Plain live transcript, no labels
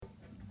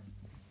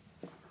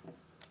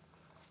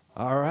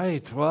All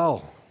right,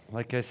 well,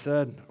 like I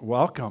said,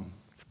 welcome.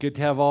 It's good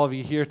to have all of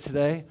you here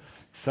today.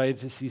 Excited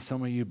to see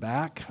some of you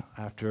back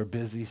after a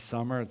busy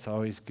summer. It's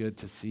always good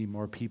to see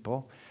more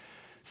people.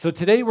 So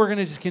today we're going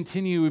to just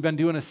continue. We've been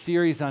doing a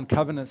series on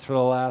covenants for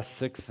the last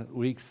 6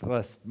 weeks, the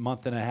last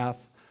month and a half.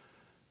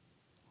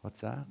 What's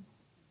that?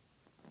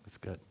 That's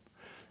good.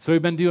 So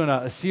we've been doing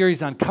a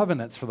series on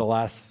covenants for the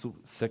last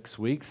 6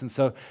 weeks. And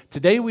so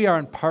today we are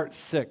in part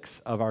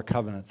 6 of our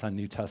covenants on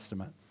New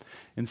Testament.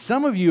 And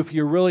some of you, if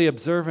you're really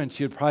observant,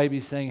 you'd probably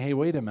be saying, hey,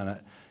 wait a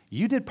minute.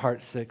 You did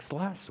part 6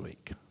 last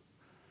week.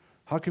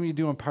 How come you're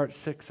doing part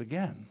 6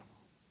 again?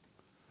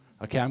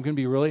 Okay, I'm going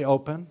to be really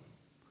open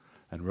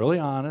and really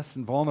honest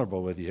and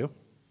vulnerable with you.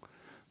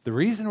 The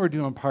reason we're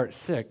doing part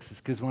 6 is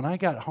because when I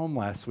got home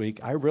last week,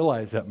 I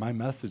realized that my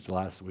message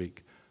last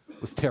week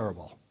was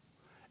terrible.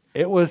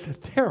 It was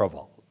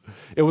terrible.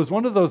 It was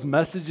one of those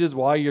messages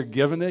while you're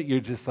giving it, you're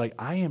just like,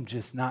 I am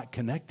just not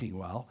connecting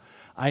well.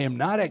 I am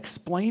not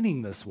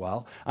explaining this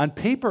well. On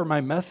paper, my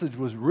message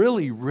was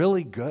really,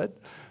 really good.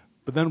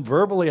 But then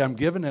verbally, I'm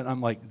giving it,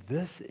 I'm like,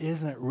 this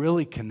isn't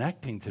really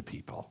connecting to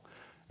people.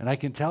 And I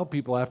can tell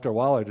people after a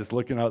while are just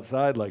looking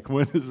outside like,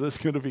 when is this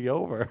going to be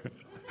over?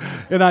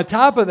 And on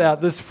top of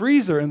that, this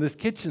freezer in this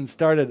kitchen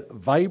started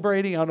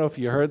vibrating. I don't know if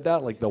you heard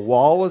that, like the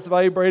wall was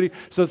vibrating.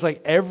 So it's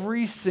like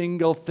every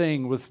single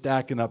thing was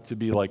stacking up to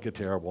be like a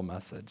terrible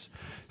message.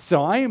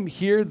 So I am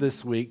here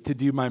this week to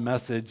do my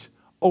message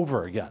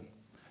over again.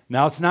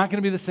 Now, it's not going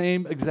to be the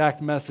same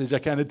exact message. I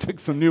kind of took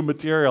some new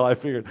material. I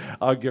figured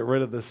I'll get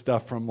rid of the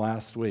stuff from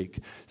last week.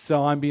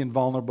 So I'm being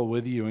vulnerable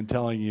with you and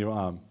telling you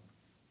I'm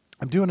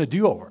doing a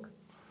do-over.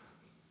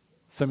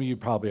 Some of you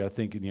probably are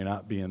thinking you're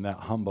not being that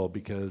humble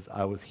because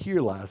I was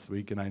here last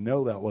week and I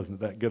know that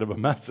wasn't that good of a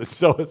message,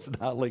 so it's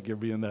not like you're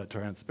being that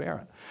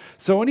transparent.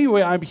 So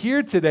anyway, I'm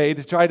here today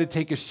to try to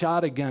take a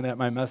shot again at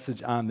my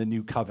message on the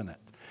new covenant.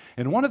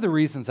 And one of the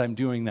reasons I'm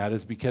doing that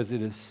is because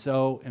it is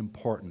so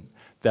important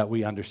that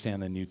we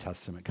understand the New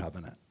Testament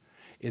covenant.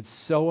 It's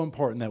so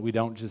important that we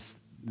don't just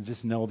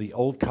know the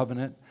old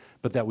covenant,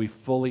 but that we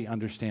fully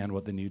understand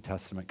what the New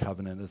Testament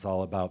covenant is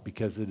all about,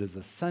 because it is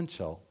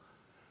essential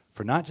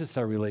for not just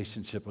our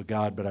relationship with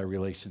God, but our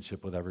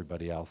relationship with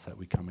everybody else that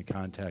we come in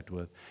contact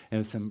with.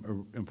 And it's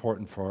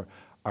important for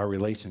our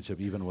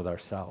relationship even with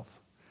ourselves.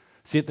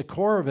 See, at the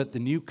core of it, the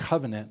new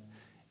covenant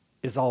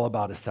is all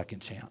about a second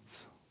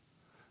chance.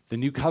 The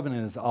new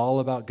covenant is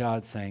all about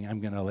God saying, I'm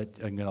going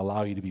to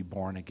allow you to be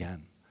born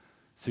again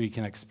so you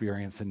can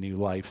experience a new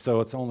life. So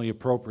it's only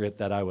appropriate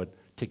that I would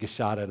take a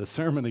shot at a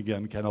sermon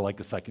again, kind of like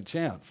a second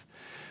chance.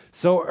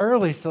 So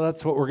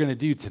that's what we're going to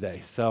do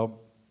today. So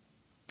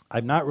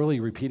I'm not really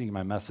repeating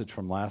my message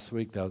from last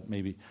week.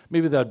 Maybe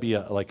that'd be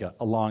a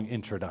long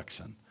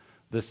introduction.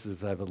 I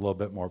have a little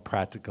bit more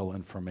practical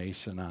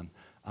information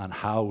on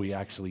how we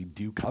actually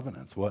do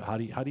covenants. How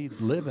do you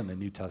live in the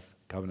New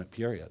Testament covenant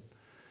period?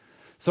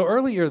 So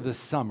earlier this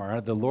summer,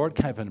 the Lord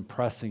kind of been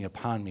impressing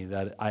upon me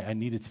that I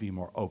needed to be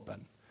more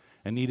open.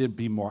 I needed to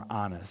be more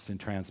honest and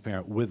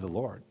transparent with the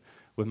Lord.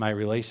 With my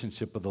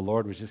relationship with the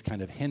Lord was just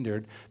kind of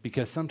hindered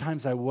because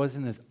sometimes I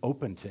wasn't as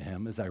open to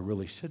Him as I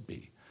really should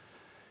be.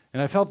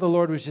 And I felt the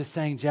Lord was just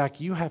saying,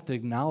 Jack, you have to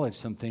acknowledge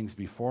some things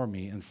before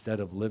me instead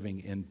of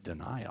living in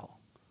denial.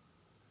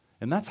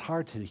 And that's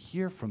hard to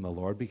hear from the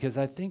Lord because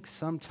I think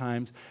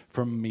sometimes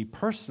from me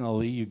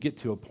personally, you get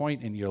to a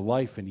point in your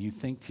life and you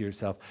think to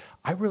yourself,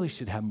 I really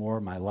should have more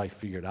of my life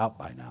figured out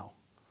by now.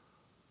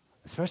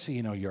 Especially,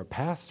 you're a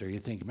pastor. You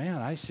think, man,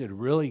 I should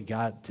really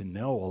got to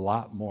know a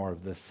lot more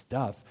of this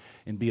stuff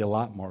and be a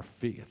lot more,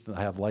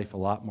 have life a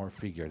lot more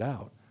figured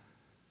out.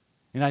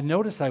 And I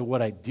notice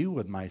what I do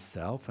with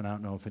myself, and I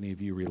don't know if any of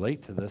you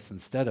relate to this,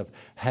 instead of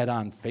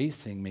head-on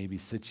facing maybe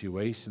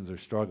situations or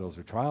struggles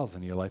or trials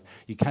in your life,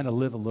 you kind of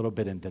live a little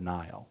bit in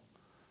denial.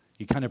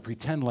 You kind of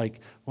pretend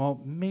like,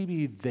 well,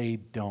 maybe they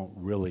don't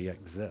really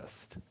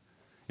exist.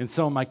 And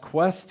so my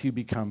quest to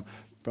become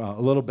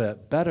a little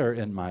bit better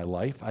in my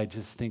life, I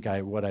just think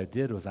what I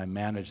did was I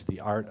managed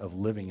the art of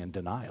living in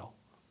denial.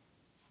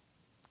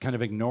 Kind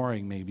of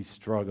ignoring maybe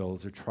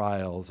struggles or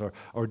trials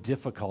or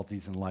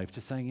difficulties in life,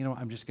 just saying,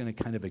 I'm just going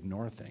to kind of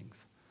ignore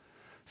things.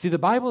 See, the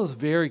Bible is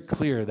very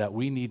clear that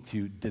we need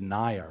to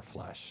deny our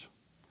flesh.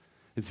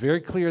 It's very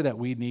clear that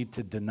we need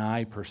to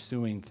deny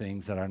pursuing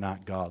things that are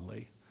not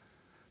godly.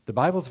 The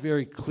Bible's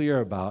very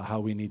clear about how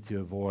we need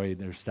to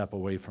avoid or step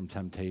away from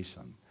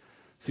temptation.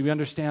 See, we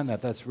understand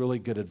that. That's really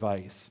good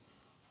advice.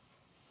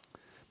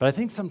 But I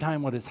think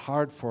sometimes what is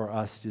hard for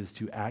us is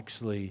to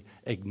actually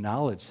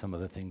acknowledge some of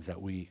the things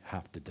that we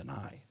have to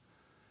deny.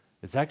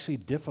 It's actually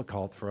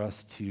difficult for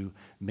us to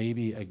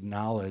maybe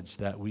acknowledge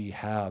that we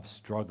have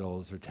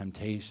struggles or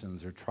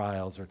temptations or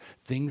trials or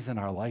things in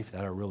our life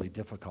that are really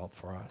difficult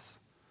for us.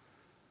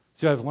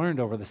 So I've learned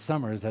over the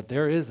summer is that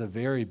there is a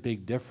very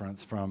big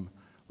difference from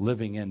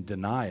living in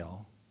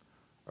denial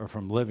or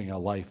from living a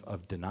life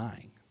of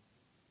denying.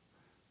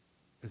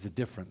 It's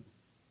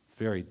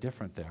very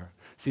different there.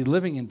 See,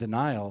 living in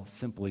denial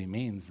simply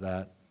means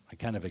that I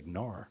kind of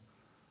ignore.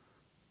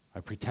 I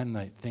pretend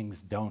that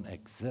things don't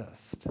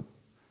exist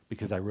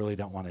because I really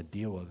don't want to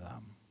deal with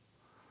them.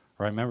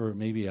 Or I remember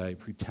maybe I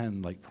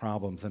pretend like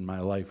problems in my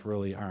life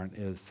really aren't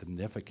as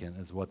significant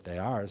as what they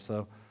are,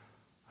 so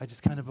I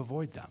just kind of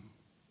avoid them.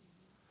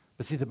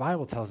 But see, the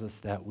Bible tells us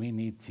that we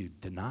need to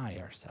deny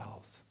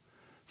ourselves.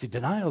 See,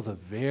 deny is a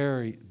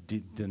very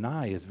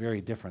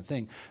different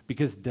thing,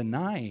 because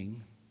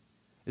denying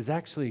is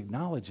actually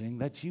acknowledging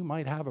that you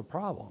might have a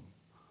problem.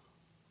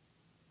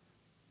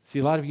 See,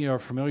 a lot of you are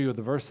familiar with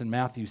the verse in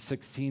Matthew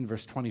 16,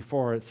 verse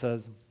 24. It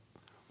says,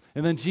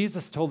 "And then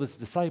Jesus told his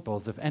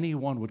disciples, 'If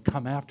anyone would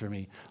come after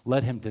me,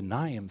 let him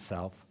deny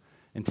himself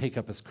and take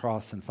up his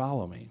cross and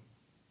follow me.'"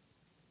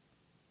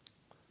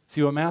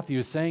 See, what Matthew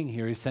is saying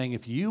here, he's saying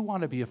if you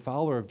want to be a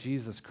follower of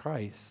Jesus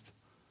Christ,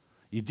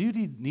 you do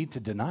need to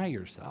deny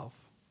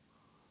yourself.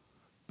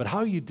 But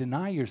how you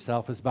deny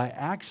yourself is by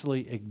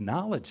actually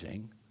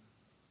acknowledging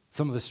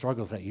some of the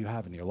struggles that you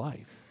have in your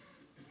life.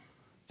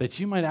 That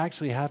you might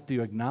actually have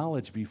to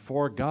acknowledge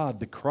before God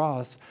the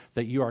cross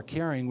that you are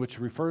carrying, which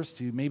refers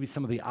to maybe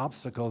some of the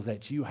obstacles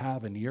that you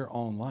have in your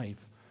own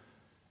life,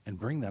 and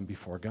bring them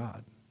before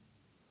God.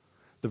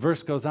 The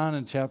verse goes on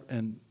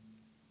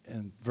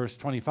in verse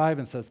 25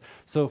 and says,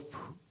 "So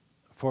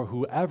for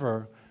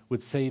whoever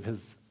would save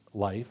his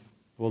life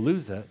will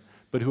lose it,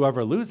 but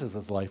whoever loses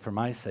his life for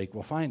my sake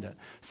will find it."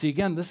 See,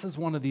 again, this is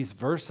one of these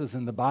verses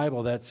in the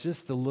Bible that's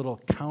just a little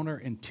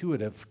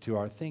counterintuitive to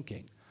our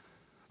thinking.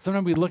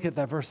 Sometimes we look at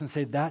that verse and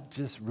say, that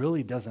just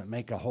really doesn't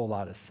make a whole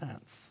lot of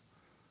sense.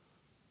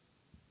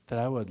 That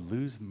I would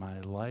lose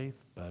my life,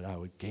 but I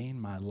would gain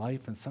my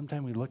life. And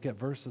sometimes we look at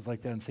verses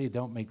like that and say, it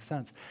don't make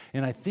sense.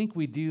 And I think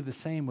we do the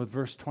same with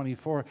verse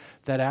 24,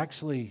 that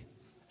actually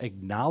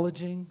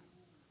acknowledging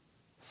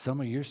some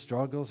of your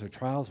struggles or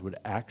trials would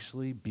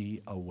actually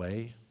be a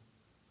way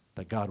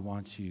that God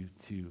wants you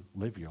to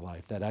live your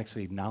life. That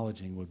actually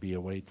acknowledging would be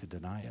a way to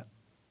deny it.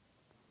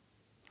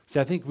 See,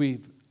 I think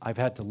I've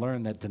had to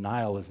learn that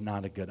denial is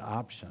not a good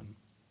option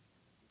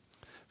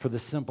for the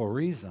simple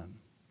reason,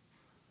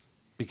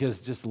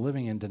 because just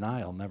living in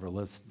denial never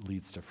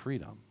leads to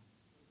freedom.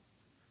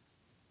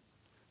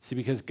 See,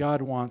 because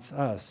God wants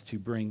us to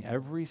bring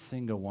every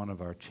single one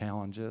of our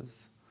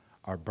challenges,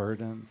 our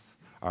burdens,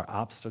 our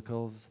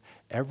obstacles,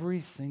 every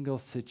single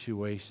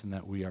situation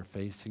that we are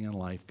facing in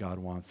life, God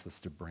wants us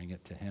to bring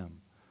it to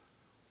Him.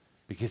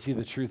 Because, see,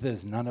 the truth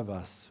is, none of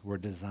us were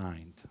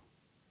designed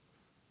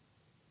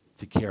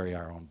to carry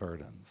our own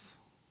burdens.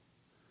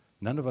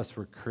 None of us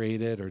were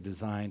created or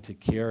designed to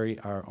carry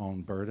our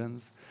own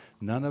burdens.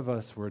 None of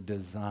us were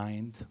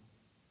designed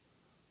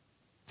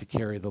to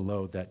carry the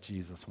load that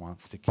Jesus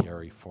wants to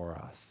carry for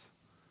us.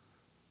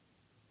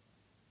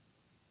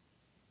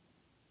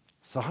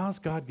 So how's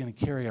God going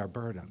to carry our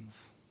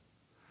burdens?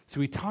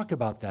 So we talk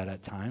about that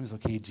at times.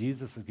 Okay,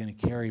 Jesus is going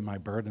to carry my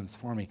burdens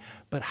for me.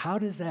 But how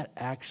does that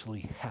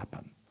actually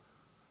happen?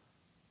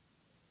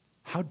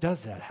 How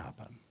does that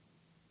happen?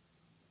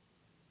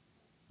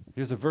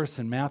 Here's a verse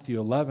in Matthew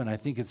 11. I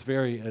think it's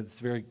very,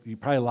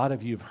 probably a lot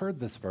of you have heard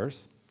this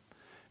verse.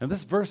 And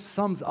this verse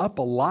sums up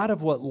a lot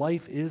of what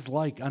life is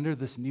like under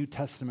this New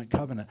Testament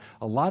covenant.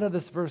 A lot of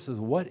this verse is,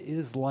 what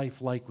is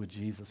life like with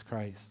Jesus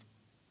Christ?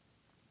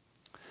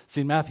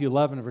 See, in Matthew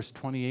 11, verse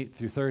 28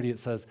 through 30, it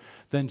says,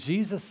 "Then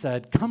Jesus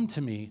said, 'Come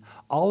to me,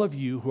 all of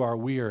you who are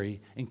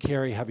weary and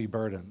carry heavy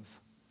burdens,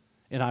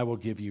 and I will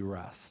give you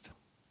rest.'"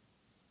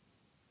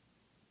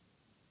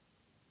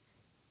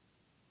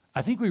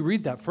 I think we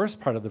read that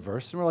first part of the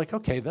verse and we're like,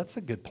 okay, that's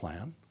a good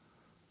plan.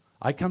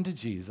 I come to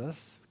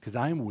Jesus because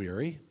I am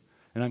weary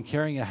and I'm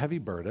carrying a heavy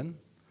burden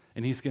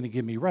and He's going to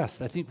give me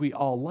rest. I think we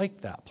all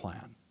like that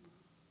plan.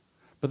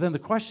 But then the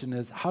question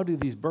is, how do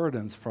these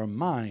burdens from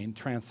mine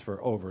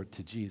transfer over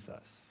to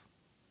Jesus?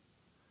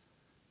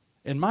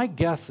 And my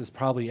guess is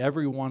probably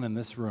everyone in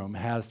this room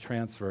has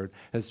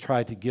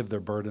tried to give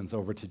their burdens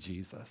over to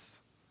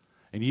Jesus.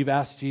 And you've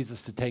asked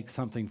Jesus to take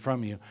something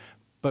from you,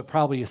 but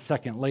probably a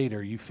second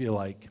later, you feel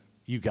like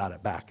you got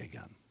it back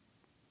again.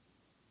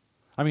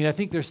 I mean, I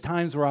think there's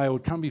times where I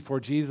would come before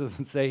Jesus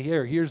and say,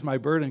 here's my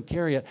burden,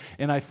 carry it.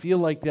 And I feel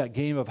like that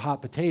game of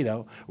hot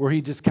potato where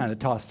He just kind of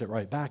tossed it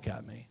right back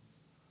at me.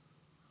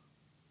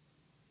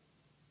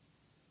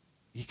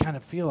 You kind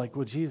of feel like,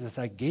 well, Jesus,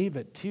 I gave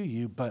it to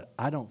you, but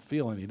I don't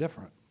feel any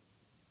different.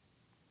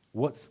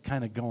 What's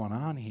kind of going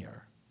on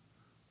here?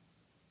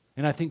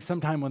 And I think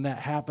sometime when that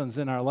happens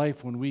in our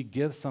life, when we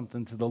give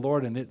something to the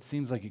Lord and it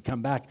seems like it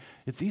come back,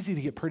 it's easy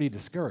to get pretty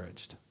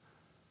discouraged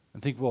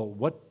and think, well,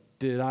 what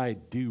did I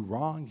do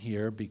wrong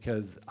here,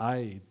 because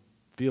I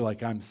feel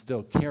like I'm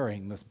still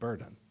carrying this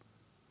burden?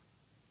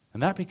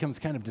 And that becomes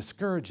kind of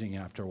discouraging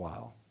after a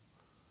while,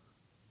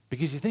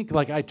 because you think,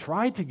 like, I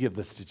tried to give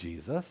this to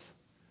Jesus,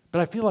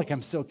 but I feel like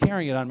I'm still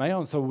carrying it on my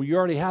own. So you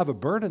already have a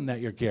burden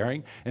that you're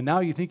carrying, and now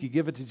you think you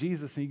give it to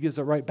Jesus and He gives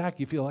it right back,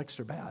 you feel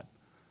extra bad.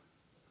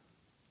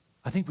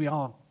 I think we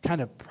all kind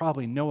of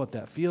probably know what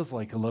that feels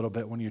like a little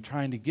bit when you're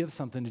trying to give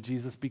something to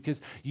Jesus, because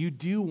you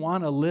do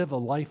want to live a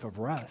life of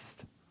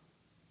rest.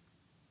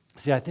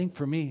 See, I think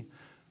for me,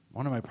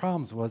 one of my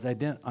problems was I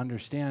didn't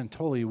understand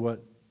totally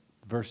what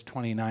verse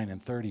 29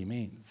 and 30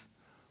 means.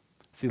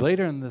 See,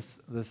 later in this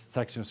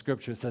section of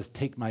Scripture, it says,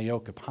 "Take my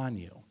yoke upon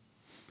you."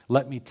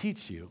 Let me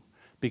teach you,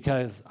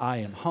 because I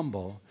am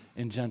humble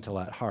and gentle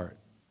at heart,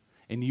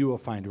 and you will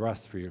find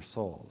rest for your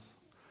souls.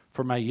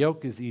 For my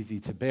yoke is easy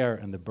to bear,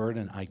 and the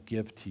burden I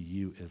give to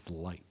you is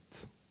light.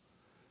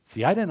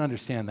 See, I didn't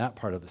understand that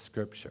part of the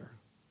scripture.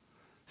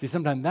 See,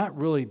 sometimes that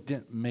really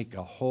didn't make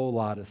a whole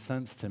lot of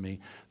sense to me,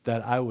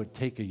 that I would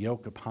take a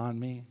yoke upon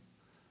me.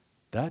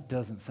 That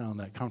doesn't sound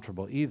that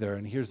comfortable either.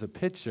 And here's a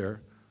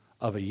picture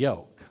of a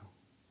yoke.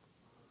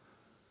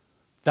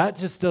 That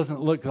just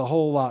doesn't look a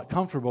whole lot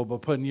comfortable,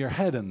 but putting your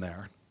head in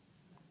there,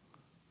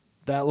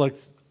 that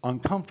looks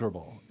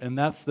uncomfortable. And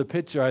that's the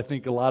picture I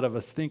think a lot of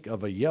us think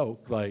of a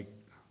yoke, like,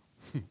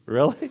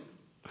 really?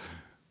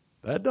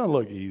 That don't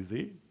look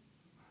easy.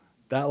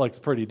 That looks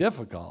pretty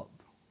difficult.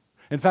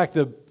 In fact,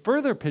 the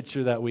further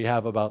picture that we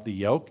have about the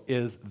yoke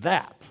is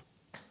that.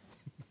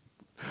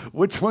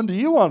 Which one do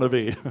you want to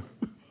be?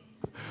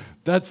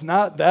 That's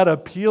not that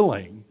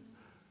appealing.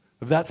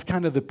 That's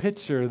kind of the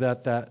picture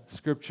that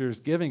scripture is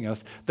giving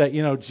us, that,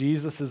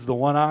 Jesus is the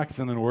one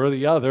oxen and we're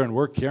the other, and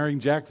we're carrying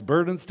Jack's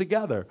burdens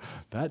together.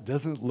 That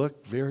doesn't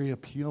look very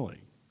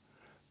appealing.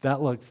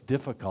 That looks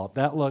difficult.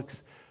 That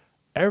looks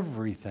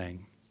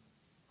everything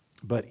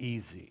but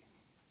easy.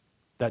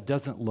 That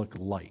doesn't look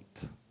light.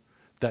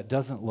 That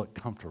doesn't look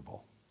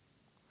comfortable.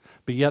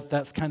 But yet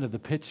that's kind of the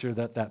picture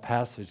that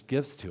passage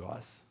gives to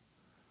us.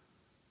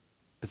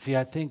 But see,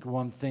 I think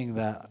one thing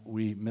that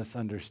we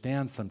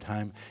misunderstand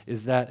sometimes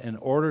is that in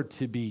order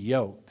to be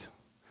yoked,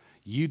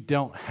 you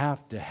don't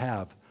have to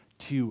have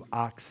two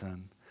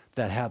oxen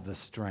that have the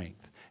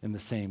strength and the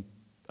same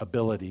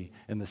ability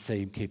and the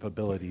same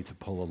capability to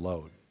pull a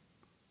load.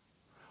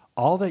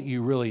 All that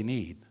you really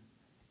need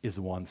is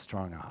one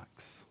strong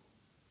ox.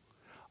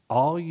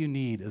 All you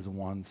need is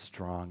one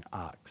strong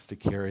ox to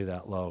carry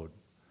that load.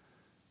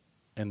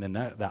 And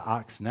the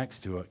ox next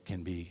to it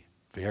can be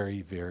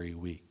very, very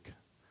weak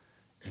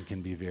and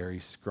can be very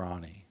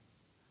scrawny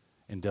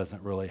and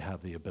doesn't really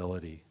have the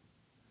ability.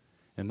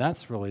 And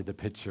that's really the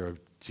picture of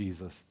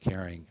Jesus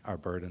carrying our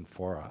burden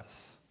for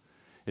us,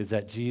 is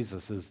that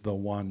Jesus is the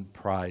one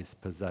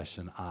prized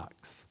possession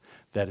ox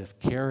that is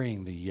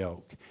carrying the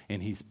yoke,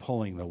 and he's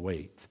pulling the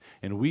weight.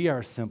 And we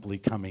are simply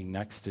coming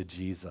next to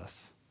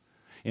Jesus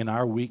in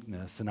our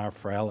weakness and our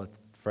frailty.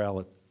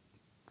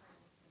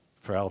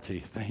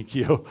 Thank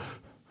you.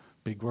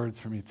 Big words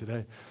for me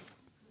today.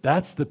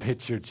 That's the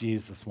picture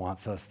Jesus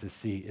wants us to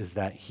see, is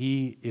that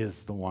he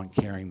is the one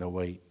carrying the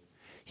weight.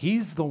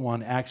 He's the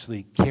one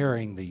actually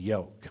carrying the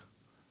yoke.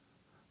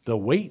 The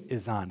weight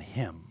is on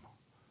him.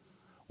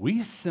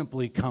 We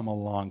simply come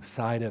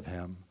alongside of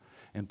him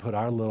and put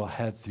our little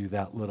head through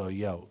that little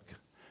yoke,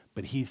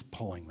 but he's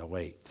pulling the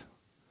weight.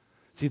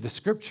 See, the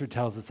scripture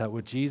tells us that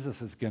what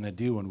Jesus is going to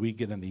do when we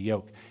get in the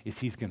yoke is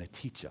he's going to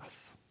teach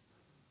us.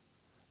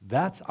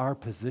 That's our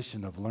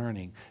position of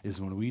learning, is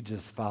when we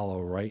just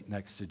follow right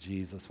next to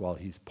Jesus while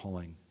he's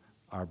pulling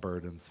our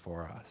burdens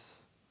for us.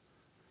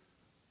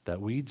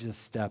 That we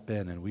just step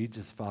in and we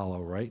just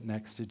follow right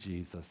next to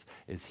Jesus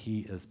as he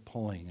is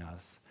pulling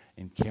us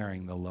and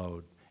carrying the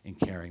load and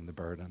carrying the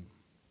burden.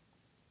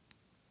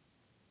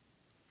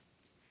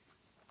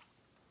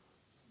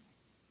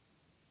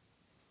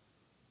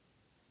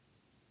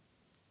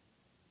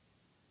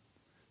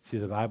 See,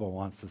 the Bible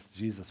wants us,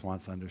 Jesus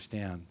wants to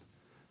understand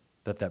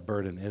that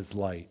burden is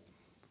light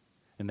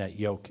and that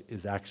yoke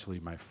is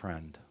actually my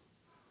friend.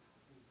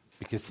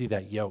 Because see,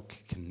 that yoke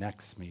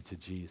connects me to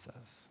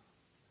Jesus.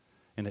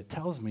 And it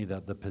tells me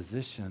that the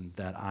position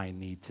that I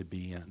need to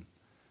be in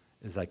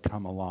is I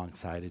come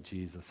alongside of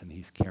Jesus and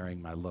he's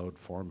carrying my load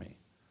for me.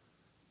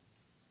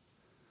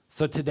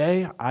 So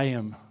today I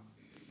am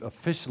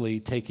officially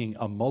taking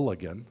a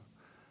mulligan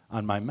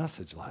on my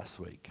message last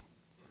week.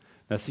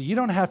 Now, see, you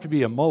don't have to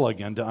be a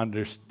mulligan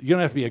you don't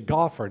have to be a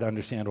golfer to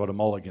understand what a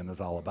mulligan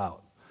is all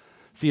about.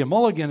 See, a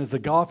mulligan is a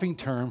golfing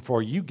term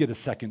for you get a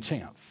second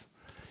chance.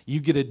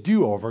 You get a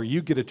do-over,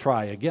 you get a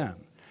try again.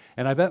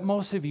 And I bet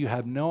most of you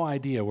have no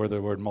idea where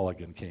the word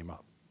mulligan came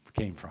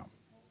from.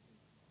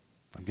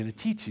 I'm going to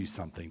teach you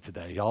something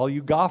today, all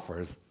you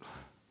golfers.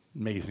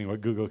 Amazing what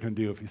Google can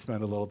do if you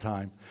spend a little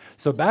time.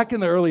 So back in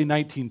the early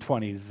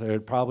 1920s, there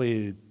had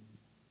probably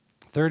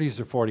 30s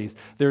or 40s,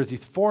 there was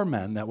these four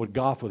men that would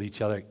golf with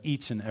each other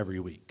each and every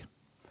week.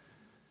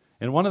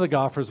 And one of the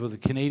golfers was a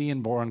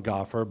Canadian-born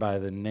golfer by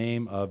the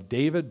name of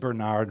David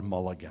Bernard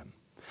Mulligan.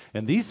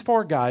 And these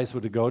four guys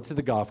would go to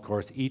the golf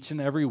course each and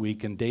every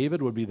week, and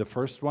David would be the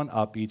first one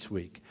up each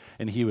week.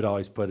 And he would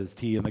always put his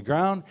tee in the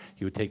ground,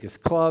 he would take his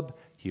club,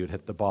 he would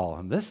hit the ball.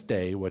 On this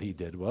day, what he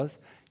did was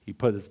he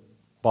put his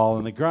ball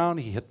in the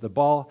ground, he hit the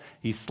ball,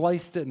 he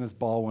sliced it, and his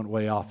ball went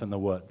way off in the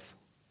woods.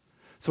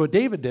 So what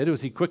David did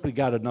was he quickly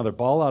got another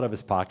ball out of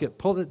his pocket,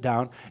 pulled it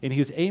down, and he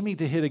was aiming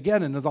to hit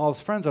again, and all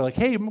his friends are like,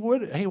 hey,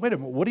 wait a minute,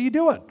 what are you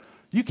doing?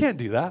 You can't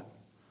do that.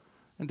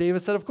 And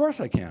David said, of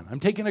course I can. I'm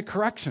taking a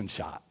correction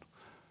shot.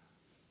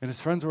 And his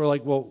friends were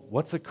like, well,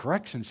 what's a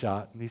correction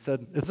shot? And he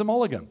said, it's a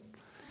mulligan.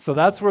 So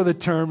that's where the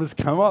term has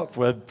come up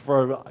with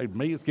for,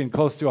 maybe it's getting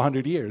close to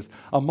 100 years.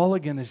 A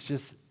mulligan is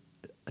just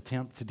an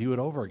attempt to do it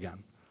over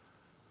again.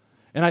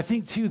 And I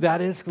think, too,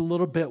 that is a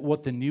little bit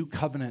what the new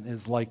covenant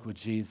is like with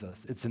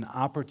Jesus. It's an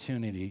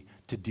opportunity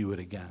to do it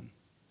again.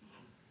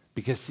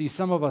 Because, see,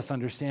 some of us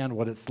understand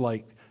what it's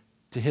like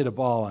to hit a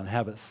ball and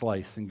have it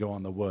slice and go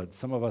in the woods.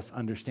 Some of us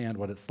understand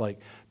what it's like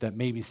that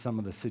maybe some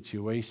of the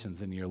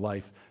situations in your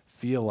life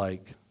feel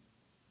like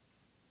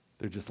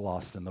they're just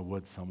lost in the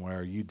woods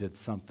somewhere. You did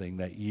something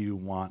that you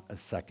want a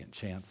second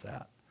chance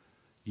at.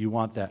 You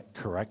want that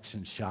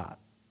correction shot.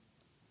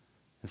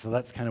 And so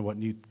that's kind of what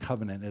New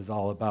Covenant is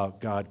all about,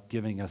 God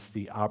giving us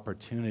the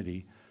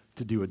opportunity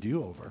to do a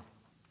do-over,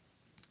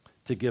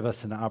 to give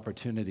us an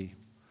opportunity.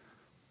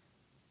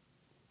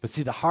 But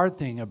see, the hard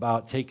thing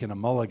about taking a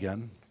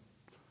mulligan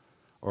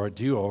or a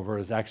do-over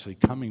is actually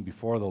coming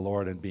before the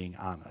Lord and being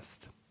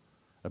honest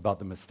about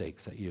the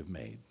mistakes that you've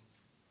made.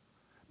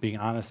 Being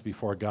honest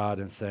before God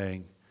and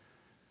saying,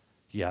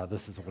 yeah,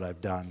 this is what I've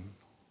done,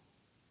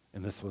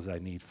 and this was what I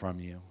need from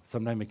you.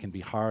 Sometimes it can be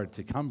hard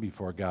to come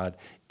before God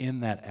in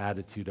that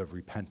attitude of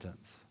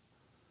repentance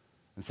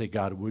and say,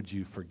 God, would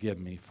you forgive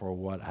me for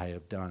what I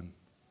have done?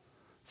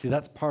 See,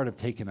 that's part of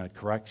taking a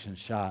correction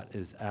shot,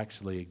 is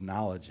actually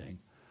acknowledging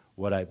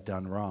what I've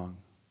done wrong.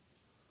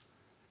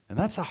 And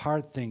that's a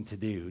hard thing to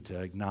do, to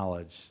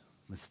acknowledge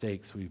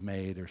mistakes we've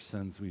made or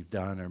sins we've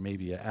done or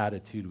maybe an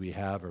attitude we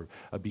have or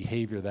a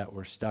behavior that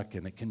we're stuck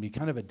in. It can be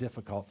kind of a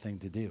difficult thing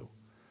to do.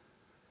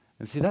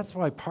 And see, that's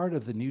why part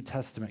of the New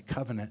Testament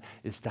covenant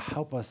is to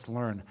help us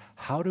learn,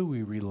 how do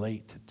we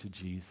relate to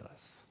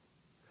Jesus?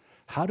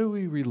 How do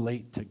we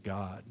relate to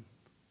God?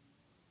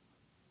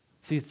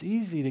 See, it's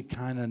easy to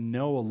kind of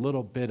know a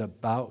little bit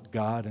about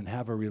God and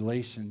have a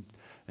relation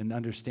and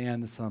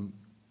understand some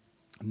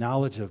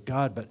knowledge of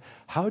God, but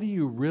how do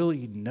you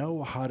really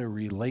know how to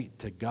relate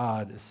to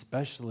God,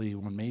 especially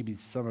when maybe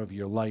some of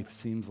your life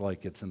seems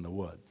like it's in the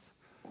woods,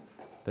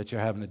 that you're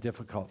having a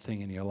difficult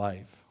thing in your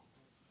life?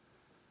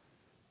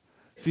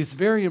 See, it's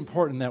very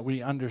important that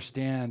we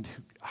understand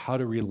how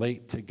to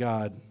relate to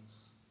God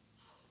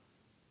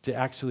to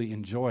actually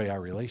enjoy our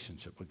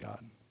relationship with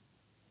God.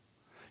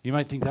 You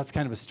might think that's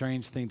kind of a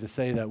strange thing to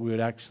say, that we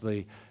would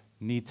actually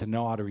need to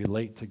know how to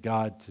relate to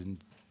God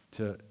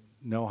to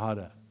know how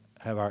to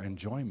have our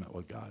enjoyment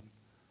with God.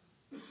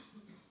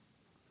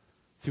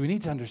 See, we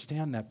need to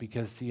understand that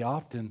because, see,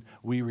 often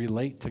we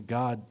relate to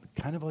God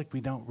kind of like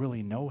we don't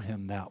really know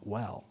him that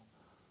well.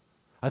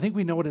 I think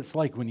we know what it's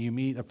like when you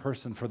meet a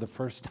person for the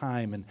first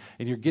time and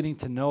you're getting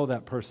to know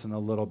that person a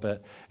little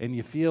bit, and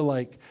you feel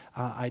like,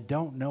 I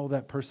don't know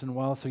that person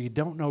well, so you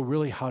don't know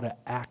really how to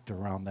act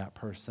around that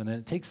person. And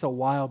it takes a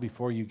while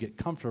before you get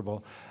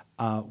comfortable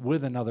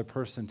with another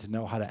person to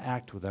know how to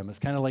act with them. It's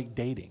kind of like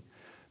dating.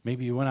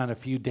 Maybe you went on a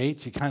few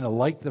dates, you kind of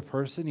like the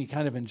person, you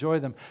kind of enjoy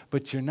them,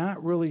 but you're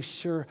not really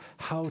sure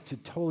how to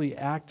totally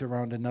act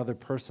around another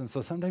person. So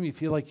sometimes you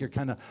feel like you're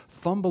kind of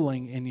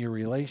fumbling in your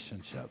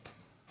relationship.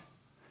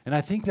 And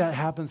I think that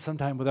happens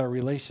sometimes with our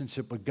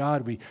relationship with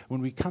God.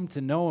 When we come to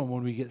know him,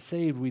 when we get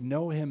saved, we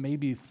know him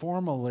maybe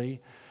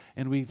formally,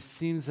 and it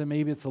seems that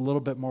maybe it's a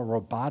little bit more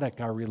robotic,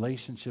 our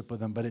relationship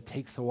with him, but it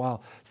takes a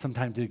while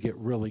sometimes to get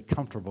really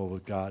comfortable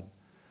with God,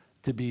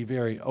 to be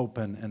very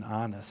open and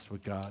honest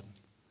with God.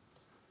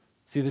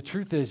 See, the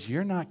truth is,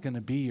 you're not going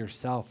to be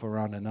yourself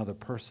around another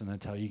person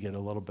until you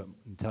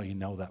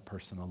know that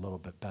person a little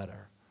bit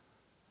better.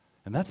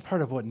 And that's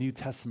part of what New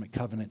Testament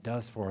covenant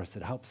does for us.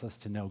 It helps us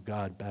to know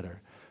God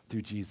better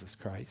through Jesus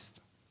Christ.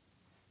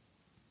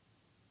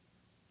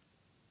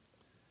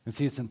 And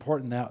see, it's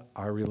important that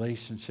our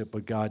relationship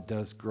with God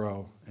does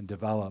grow and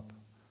develop,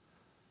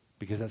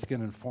 because that's going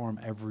to inform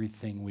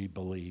everything we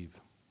believe.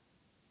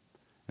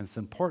 And it's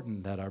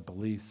important that our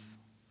beliefs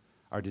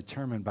are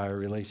determined by our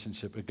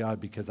relationship with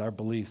God, because our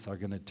beliefs are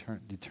going to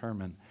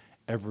determine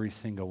every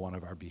single one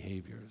of our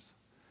behaviors,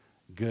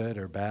 good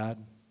or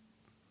bad.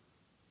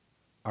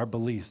 Our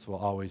beliefs will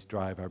always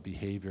drive our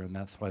behavior, and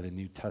that's why the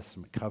New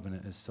Testament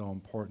covenant is so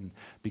important,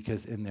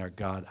 because in there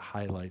God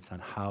highlights on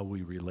how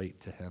we relate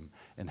to him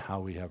and how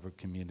we have a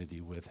community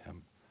with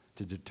him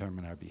to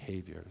determine our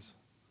behaviors.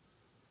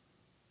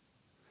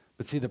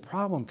 But see, the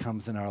problem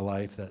comes in our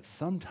life that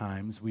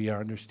sometimes we are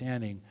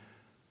understanding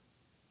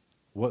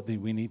what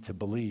we need to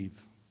believe.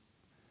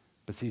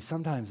 But see,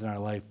 sometimes in our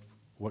life,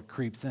 what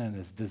creeps in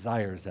is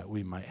desires that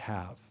we might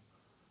have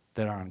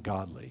that are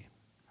ungodly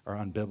or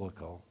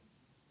unbiblical.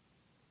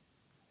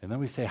 And then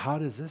we say, how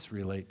does this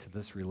relate to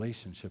this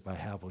relationship I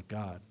have with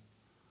God?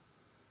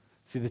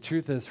 See, the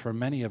truth is, for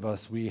many of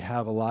us, we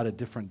have a lot of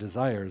different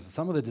desires.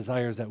 Some of the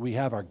desires that we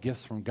have are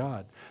gifts from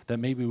God, that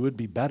maybe we would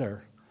be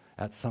better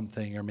at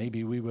something, or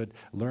maybe we would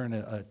learn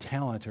a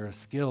talent or a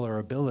skill or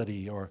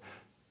ability, or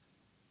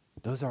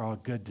those are all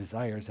good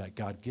desires that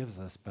God gives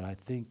us. But I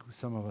think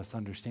some of us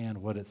understand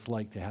what it's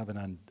like to have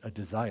a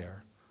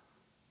desire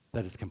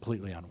that is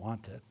completely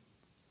unwanted.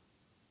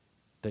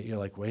 That you're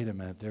like, wait a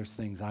minute, there's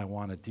things I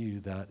want to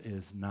do that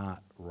is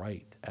not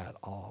right at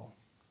all.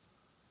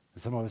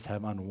 And some of us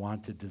have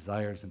unwanted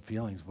desires and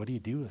feelings. What do you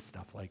do with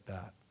stuff like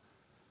that?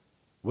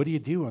 What do you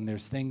do when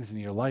there's things in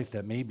your life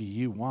that maybe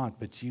you want,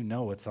 but you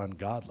know it's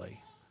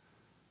ungodly?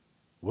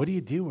 What do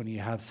you do when you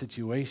have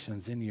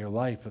situations in your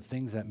life of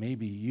things that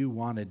maybe you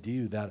want to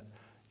do that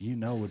you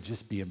know would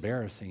just be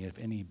embarrassing if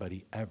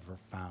anybody ever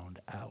found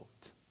out?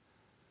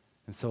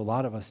 And so a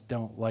lot of us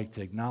don't like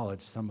to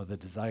acknowledge some of the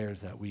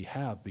desires that we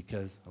have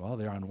because, well,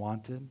 they're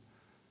unwanted,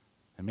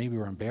 and maybe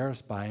we're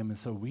embarrassed by them, and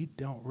so we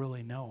don't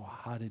really know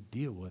how to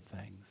deal with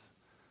things.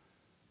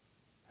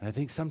 And I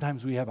think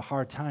sometimes we have a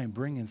hard time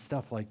bringing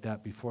stuff like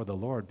that before the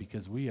Lord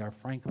because we are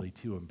frankly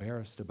too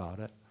embarrassed about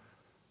it.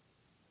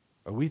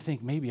 Or we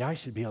think maybe I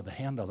should be able to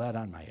handle that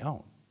on my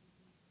own.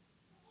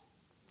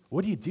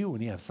 What do you do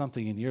when you have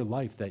something in your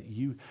life that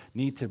you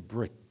need to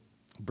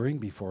bring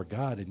before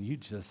God and you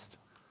just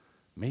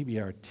maybe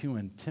are too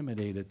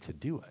intimidated to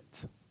do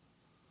it?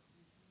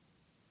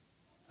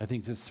 I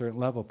think to a certain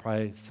level,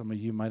 probably some of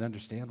you might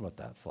understand what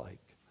that's like.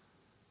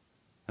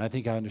 And I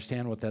think I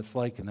understand what that's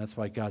like, and that's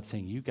why God's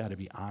saying, you got to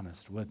be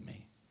honest with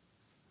me.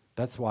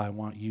 That's why I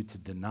want you to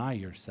deny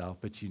yourself,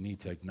 but you need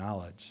to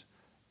acknowledge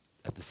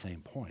at the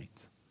same point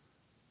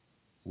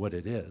what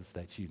it is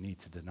that you need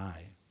to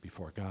deny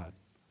before God.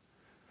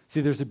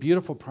 See, there's a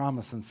beautiful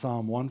promise in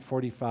Psalm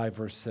 145,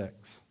 verse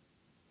 6.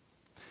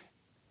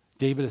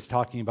 David is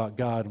talking about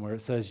God where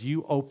it says,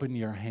 you open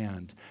your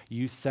hand,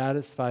 you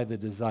satisfy the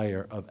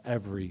desire of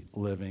every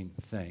living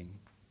thing.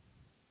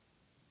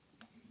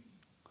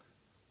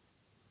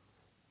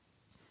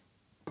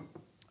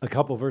 A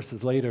couple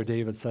verses later,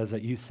 David says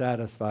that you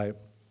satisfy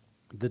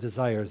the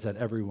desires that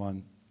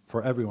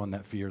for everyone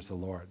that fears the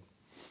Lord.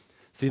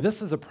 See,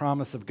 this is a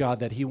promise of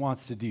God that he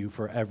wants to do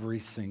for every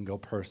single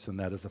person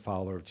that is a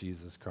follower of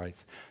Jesus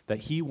Christ, that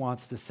he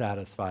wants to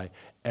satisfy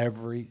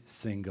every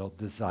single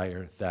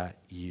desire that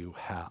you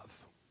have.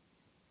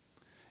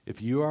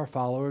 If you are a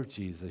follower of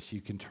Jesus,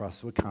 you can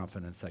trust with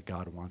confidence that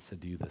God wants to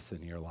do this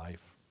in your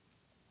life.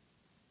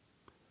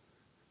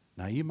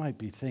 Now, you might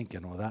be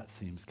thinking, well, that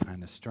seems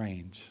kind of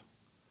strange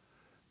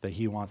that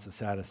he wants to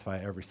satisfy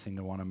every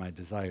single one of my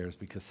desires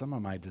because some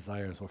of my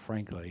desires, well,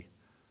 frankly,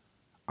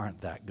 aren't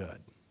that good.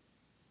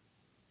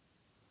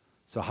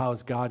 So how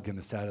is God going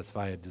to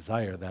satisfy a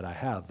desire that I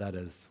have that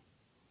is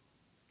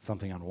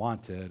something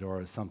unwanted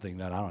or is something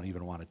that I don't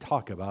even want to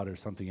talk about or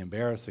something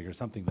embarrassing or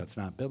something that's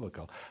not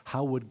biblical?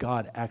 How would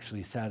God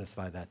actually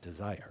satisfy that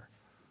desire?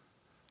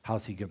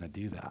 How's he going to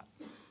do that?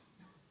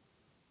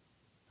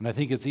 And I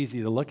think it's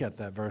easy to look at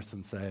that verse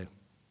and say,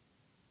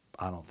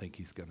 I don't think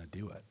he's going to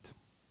do it.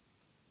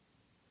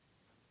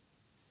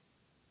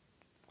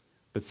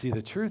 But see,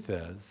 the truth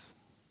is,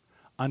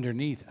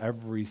 underneath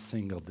every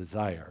single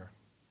desire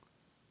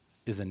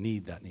is a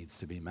need that needs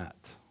to be met.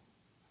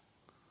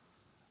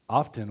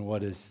 Often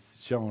what is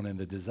shown in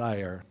the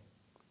desire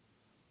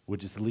would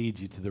just lead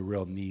you to the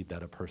real need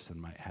that a person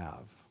might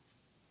have.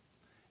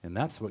 And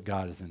that's what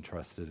God is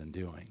interested in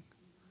doing,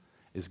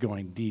 is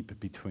going deep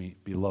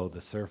below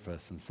the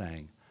surface and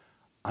saying,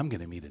 I'm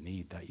going to meet a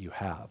need that you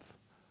have,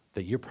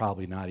 that you're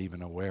probably not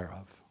even aware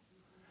of.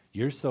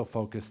 You're so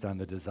focused on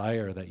the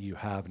desire that you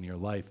have in your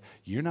life,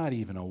 you're not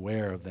even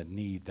aware of the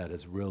need that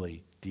is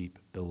really deep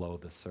below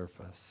the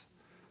surface.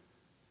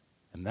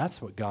 And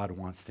that's what God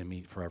wants to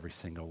meet for every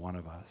single one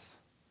of us.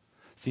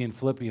 See, in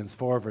Philippians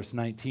 4, verse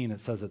 19, it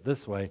says it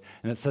this way,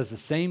 and it says, the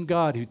same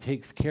God who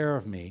takes care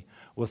of me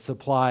will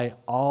supply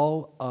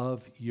all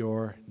of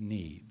your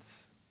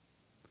needs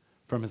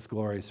from his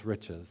glorious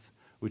riches,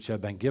 which have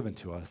been given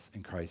to us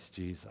in Christ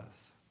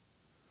Jesus.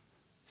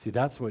 See,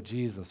 that's what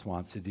Jesus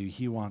wants to do.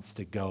 He wants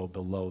to go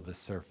below the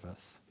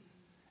surface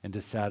and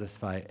to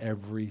satisfy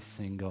every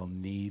single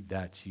need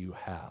that you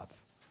have.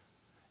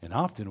 And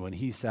often when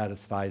he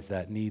satisfies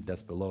that need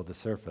that's below the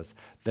surface,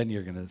 then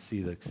you're going to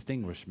see the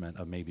extinguishment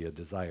of maybe a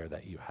desire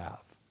that you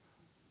have.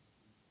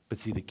 But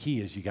see, the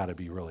key is you got to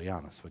be really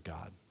honest with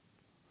God.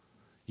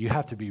 You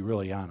have to be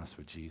really honest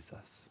with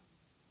Jesus.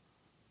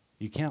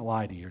 You can't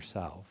lie to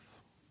yourself.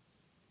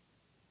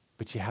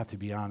 But you have to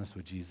be honest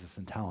with Jesus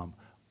and tell him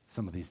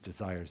some of these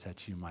desires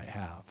that you might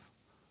have.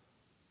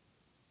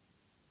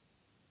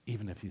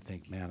 Even if you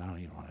think, man, I don't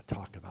even want to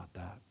talk about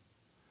that.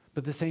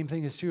 But the same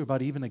thing is true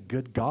about even a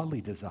good godly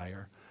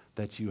desire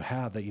that you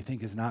have that you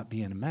think is not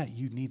being met.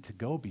 You need to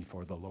go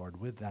before the Lord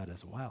with that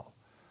as well.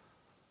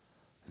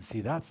 And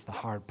see, that's the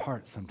hard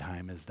part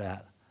sometimes, is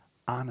that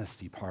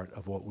honesty part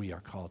of what we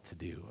are called to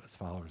do as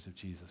followers of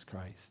Jesus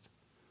Christ.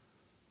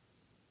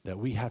 That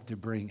we have to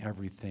bring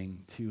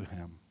everything to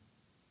him.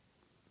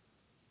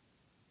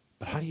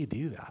 But how do you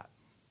do that?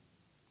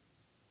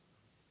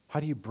 How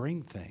do you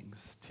bring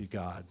things to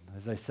God?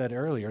 As I said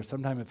earlier,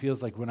 sometimes it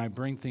feels like when I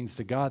bring things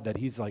to God that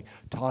he's like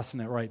tossing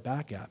it right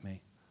back at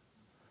me.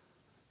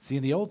 See,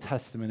 in the Old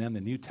Testament and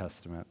the New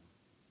Testament,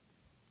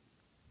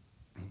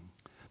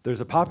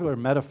 there's a popular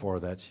metaphor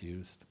that's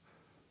used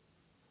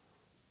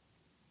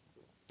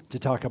to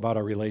talk about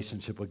our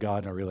relationship with God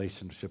and our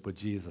relationship with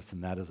Jesus,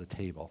 and that is a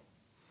table.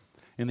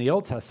 In the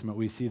Old Testament,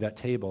 we see that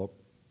table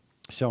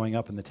showing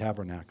up in the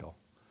tabernacle.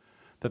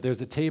 That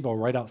there's a table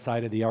right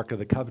outside of the Ark of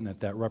the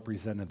Covenant that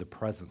represented the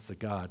presence of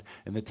God.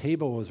 And the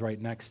table was right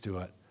next to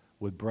it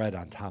with bread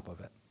on top of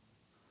it.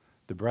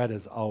 The bread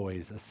is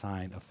always a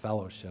sign of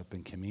fellowship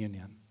and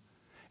communion.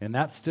 And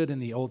that stood in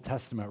the Old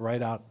Testament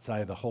right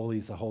outside the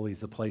holies of holies,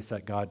 the place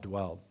that God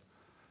dwelled.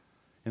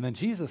 And then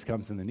Jesus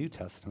comes in the New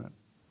Testament.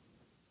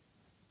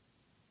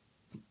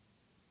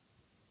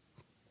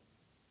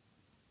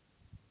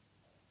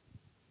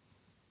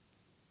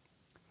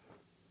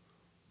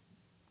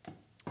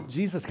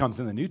 Jesus comes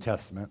in the New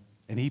Testament,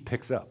 and he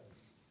picks up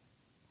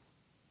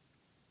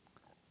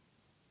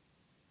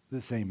the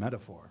same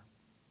metaphor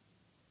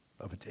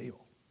of a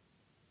table.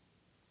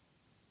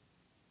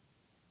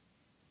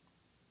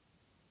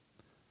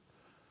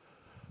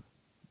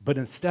 But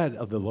instead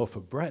of the loaf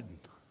of bread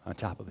on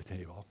top of the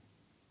table,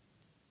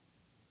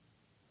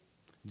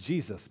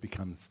 Jesus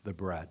becomes the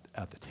bread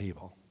at the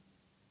table.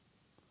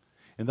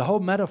 And the whole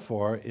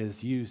metaphor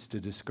is used to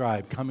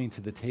describe coming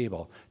to the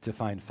table to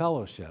find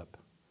fellowship,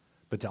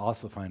 but to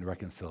also find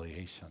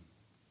reconciliation.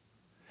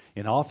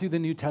 And all through the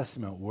New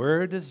Testament,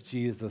 where does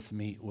Jesus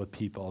meet with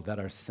people that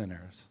are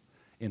sinners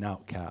and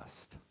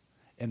outcast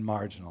and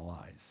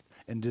marginalized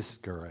and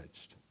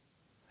discouraged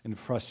and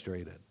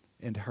frustrated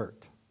and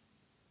hurt?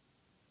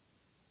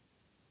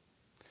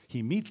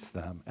 He meets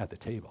them at the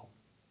table.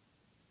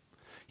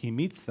 He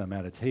meets them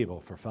at a table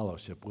for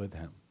fellowship with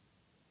him.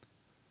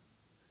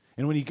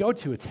 And when you go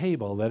to a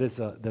table, that's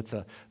in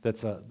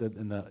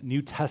the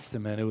New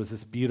Testament, it was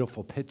this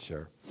beautiful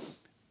picture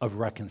of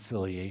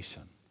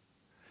reconciliation.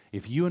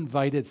 If you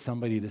invited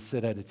somebody to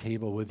sit at a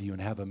table with you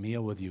and have a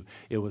meal with you,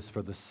 it was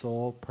for the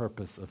sole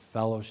purpose of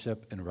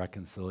fellowship and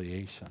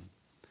reconciliation.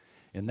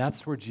 And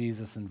that's where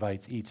Jesus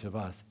invites each of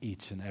us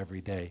each and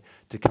every day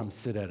to come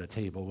sit at a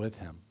table with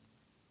him.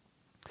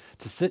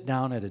 To sit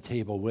down at a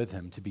table with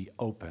him, to be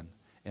open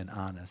and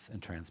honest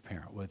and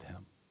transparent with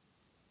him.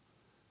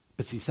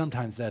 But see,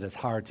 sometimes that is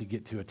hard to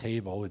get to a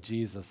table with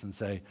Jesus and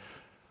say,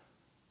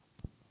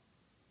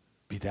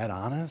 be that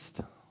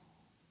honest?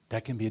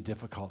 That can be a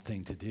difficult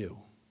thing to do.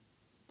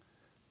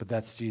 But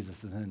that's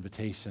Jesus'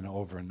 invitation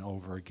over and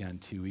over again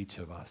to each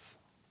of us.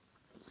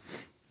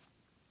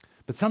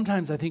 But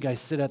sometimes I think I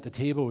sit at the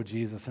table with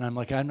Jesus and I'm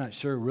like, I'm not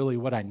sure really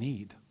what I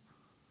need.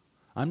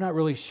 I'm not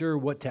really sure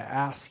what to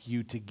ask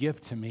you to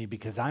give to me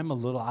because I'm a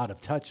little out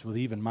of touch with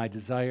even my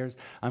desires.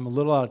 I'm a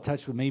little out of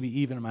touch with maybe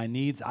even my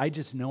needs. I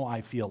just know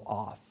I feel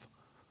off.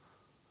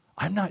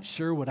 I'm not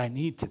sure what I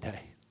need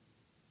today.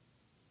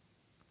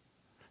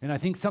 And I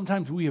think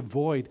sometimes we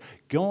avoid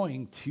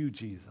going to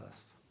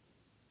Jesus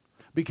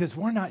because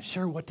we're not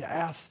sure what to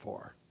ask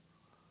for.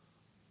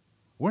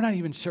 We're not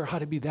even sure how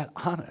to be that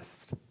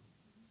honest.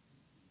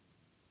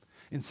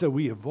 And so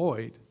we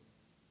avoid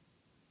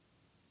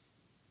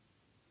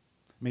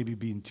maybe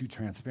being too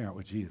transparent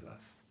with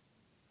Jesus,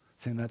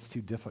 saying that's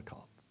too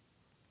difficult.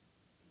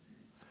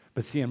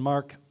 But see, in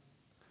Mark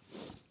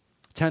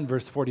 10,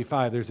 verse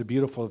 45, there's a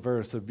beautiful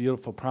verse, a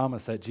beautiful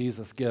promise that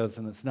Jesus gives,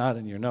 and it's not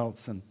in your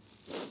notes, and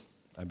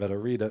I better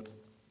read it,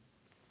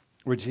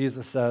 where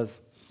Jesus says,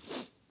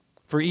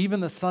 "For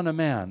even the Son of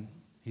Man,"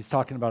 he's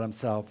talking about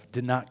himself,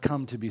 "did not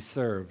come to be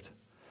served,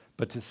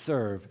 but to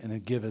serve and to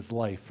give his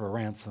life for a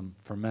ransom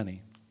for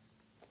many."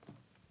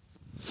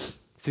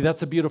 See,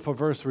 that's a beautiful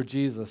verse where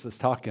Jesus is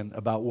talking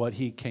about what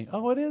he came.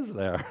 Oh, it is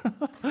there.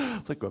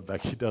 Look what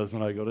Becky does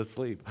when I go to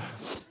sleep.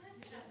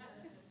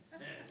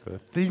 The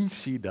things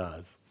she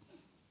does.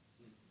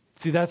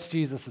 See, that's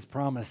Jesus'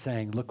 promise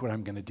saying, look what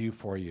I'm going to do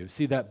for you.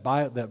 See, that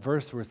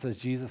verse where it says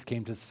Jesus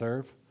came to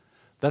serve,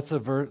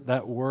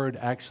 that word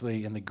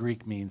actually in the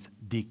Greek means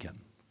deacon.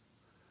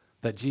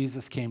 That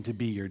Jesus came to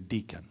be your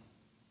deacon.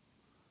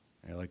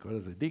 And you're like, what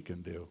does a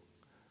deacon do?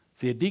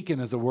 See, a deacon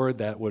is a word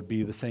that would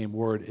be the same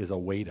word as a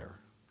waiter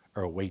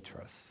or a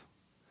waitress.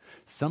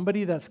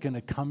 Somebody that's going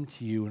to come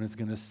to you and is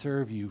going to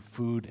serve you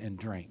food and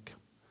drink.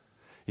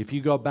 If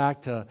you go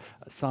back to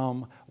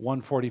Psalm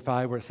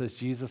 145 where it says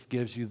Jesus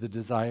gives you the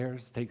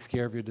desires, takes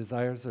care of your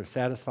desires, or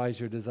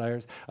satisfies your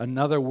desires,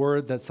 another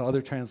word that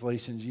other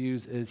translations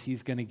use is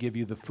he's going to give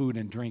you the food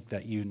and drink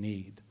that you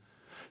need.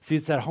 See,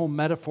 it's that whole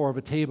metaphor of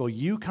a table.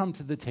 You come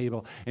to the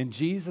table, and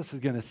Jesus is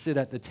going to sit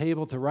at the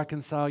table to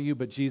reconcile you,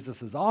 but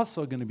Jesus is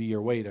also going to be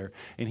your waiter,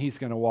 and he's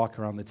going to walk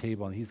around the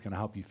table, and he's going to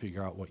help you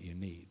figure out what you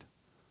need.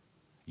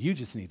 You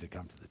just need to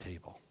come to the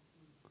table.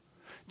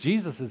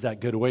 Jesus is that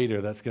good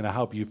waiter that's going to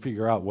help you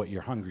figure out what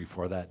you're hungry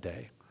for that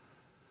day.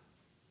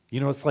 You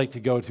know, it's like to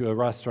go to a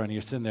restaurant, and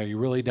you're sitting there, you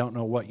really don't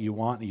know what you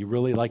want, and you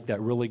really like that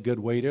really good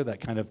waiter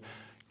that kind of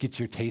gets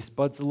your taste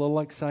buds a little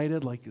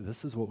excited, like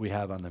this is what we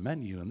have on the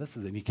menu, and this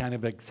is it. And you're kind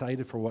of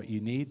excited for what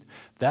you need.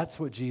 That's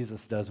what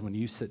Jesus does when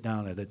you sit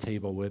down at a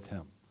table with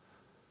him.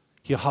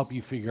 He'll help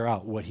you figure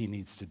out what he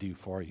needs to do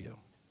for you.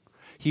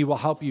 He will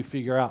help you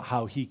figure out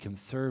how he can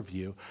serve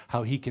you,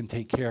 how he can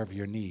take care of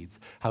your needs,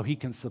 how he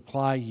can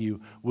supply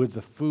you with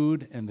the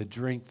food and the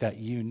drink that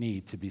you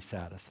need to be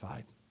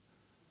satisfied.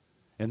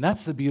 And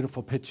that's the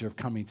beautiful picture of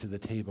coming to the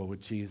table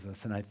with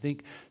Jesus. And I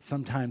think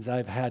sometimes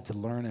I've had to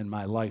learn in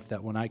my life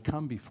that when I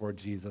come before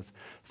Jesus,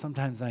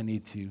 sometimes I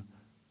need to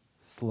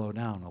slow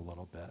down a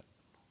little bit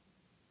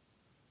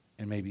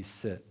and maybe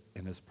sit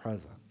in his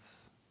presence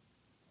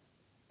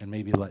and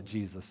maybe let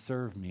Jesus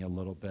serve me a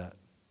little bit.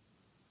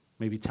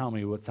 Maybe tell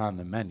me what's on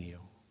the menu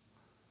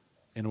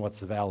in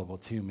what's available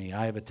to me.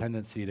 I have a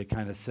tendency to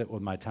kind of sit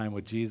with my time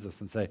with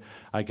Jesus and say,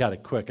 I got to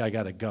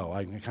go.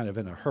 I'm kind of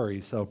in a hurry.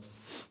 So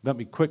let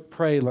me quick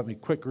pray, let me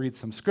quick read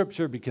some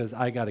scripture because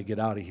I got to get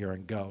out of here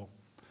and go.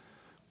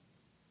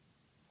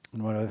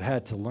 And what I've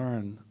had to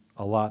learn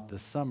a lot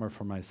this summer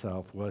for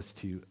myself was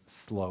to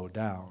slow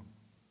down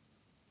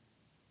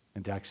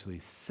and to actually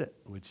sit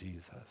with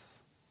Jesus.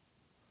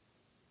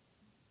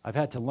 I've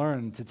had to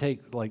learn to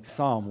take like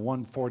Psalm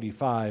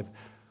 145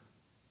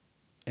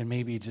 and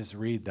maybe just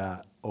read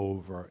that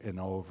over and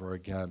over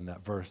again,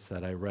 that verse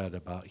that I read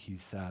about he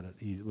sat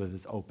with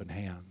his open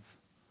hands.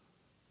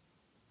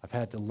 I've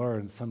had to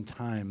learn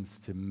sometimes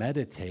to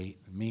meditate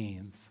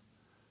means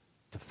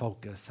to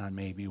focus on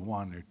maybe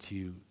one or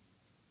two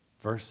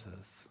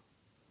verses,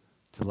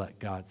 to let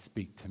God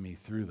speak to me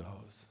through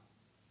those.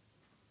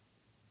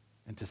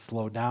 And to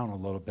slow down a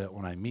little bit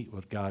when I meet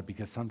with God,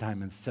 because sometimes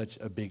I'm in such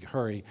a big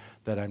hurry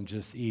that I'm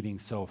just eating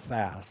so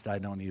fast, I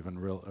don't even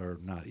or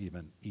not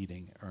even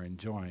eating or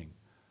enjoying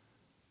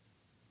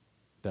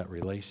that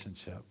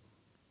relationship.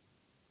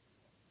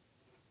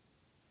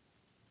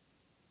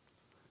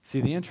 See,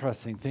 the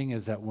interesting thing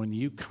is that when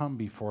you come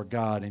before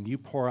God and you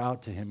pour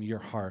out to him your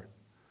heart,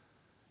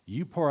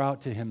 you pour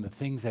out to him the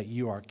things that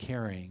you are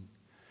carrying,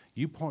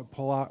 you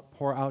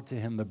pour out to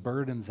him the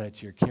burdens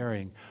that you're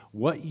carrying,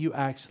 what you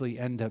actually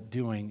end up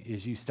doing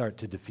is you start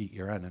to defeat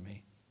your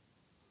enemy.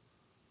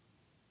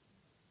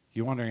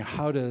 You're wondering,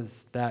 how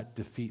does that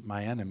defeat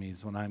my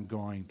enemies when I'm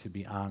going to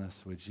be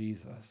honest with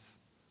Jesus?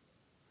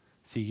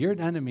 See, your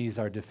enemies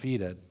are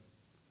defeated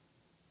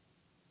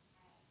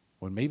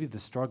when maybe the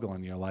struggle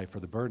in your life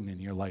or the burden in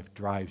your life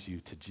drives you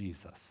to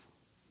Jesus.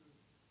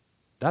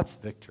 That's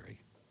victory.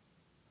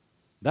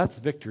 That's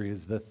victory,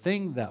 is the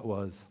thing that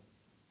was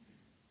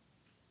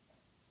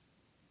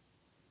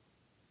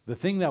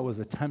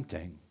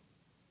attempting,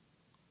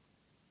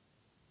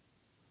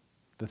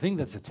 the thing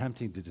that's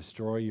attempting to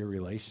destroy your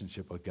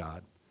relationship with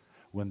God,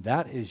 when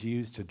that is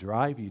used to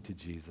drive you to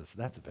Jesus,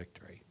 that's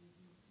victory.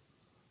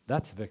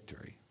 That's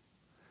victory.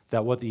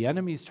 That what the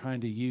enemy's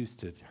trying to use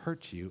to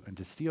hurt you and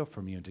to steal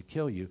from you and to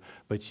kill you,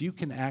 but you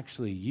can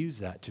actually use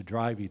that to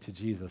drive you to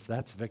Jesus,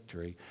 that's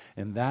victory.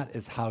 And that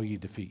is how you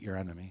defeat your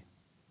enemy.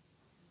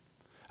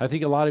 I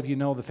think a lot of you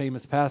know the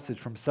famous passage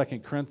from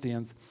 2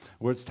 Corinthians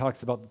where it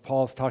talks about,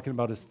 Paul's talking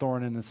about his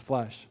thorn in his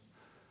flesh.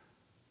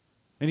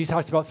 And he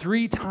talks about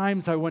 3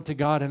 times I went to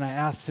God and I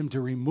asked him to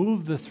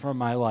remove this from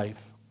my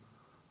life.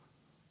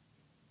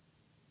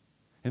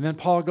 And then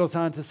Paul goes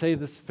on to say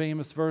this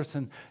famous verse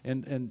in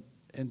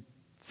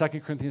 2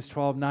 Corinthians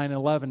 12, 9, and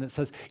 11. It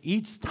says,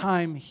 each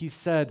time he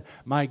said,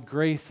 my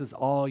grace is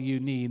all you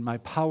need. My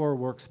power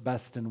works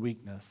best in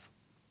weakness.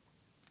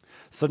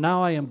 So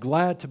now I am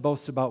glad to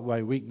boast about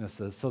my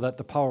weaknesses so that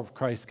the power of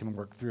Christ can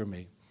work through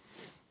me.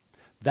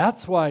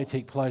 That's why I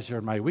take pleasure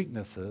in my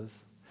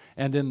weaknesses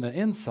and in the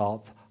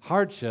insults,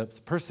 hardships,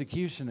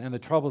 persecution, and the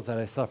troubles that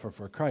I suffer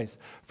for Christ.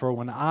 For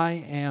when I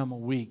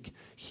am weak,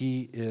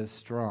 he is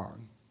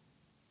strong.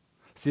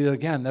 See,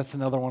 again, that's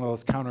another one of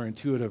those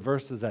counterintuitive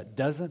verses that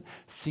doesn't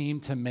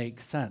seem to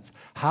make sense.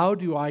 How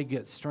do I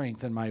get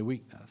strength in my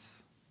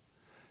weakness?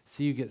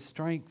 See, you get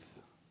strength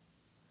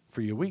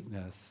for your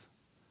weakness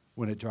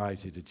when it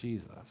drives you to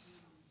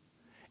Jesus.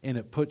 And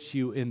it puts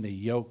you in the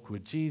yoke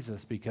with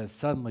Jesus because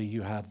suddenly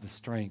you have the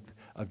strength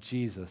of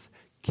Jesus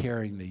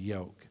carrying the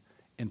yoke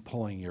and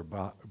pulling your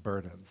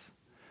burdens.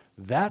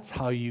 That's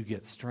how you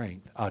get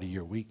strength out of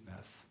your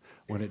weakness.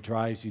 When it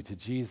drives you to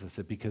Jesus,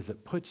 because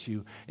it puts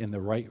you in the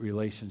right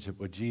relationship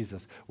with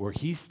Jesus where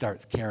he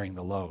starts carrying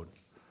the load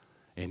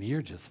and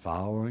you're just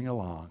following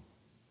along.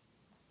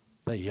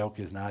 The yoke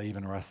is not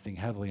even resting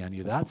heavily on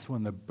you. That's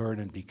when the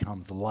burden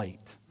becomes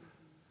light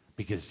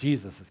because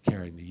Jesus is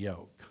carrying the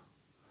yoke.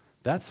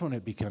 That's when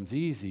it becomes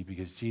easy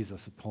because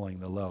Jesus is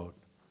pulling the load.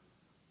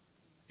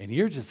 And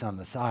you're just on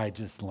the side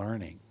just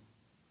learning.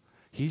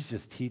 He's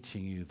just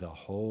teaching you the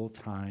whole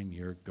time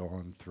you're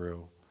going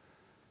through.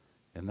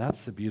 And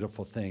that's the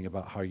beautiful thing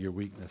about how your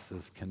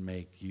weaknesses can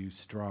make you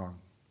strong.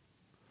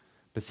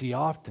 But see,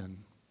 often,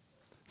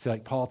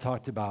 like Paul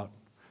talked about,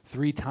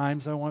 3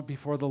 times I went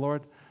before the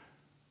Lord.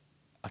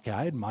 Okay,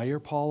 I admire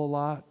Paul a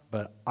lot,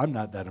 but I'm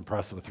not that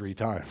impressed with 3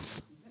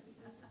 times.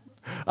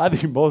 I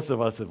think most of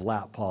us have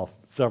lapped Paul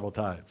several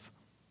times.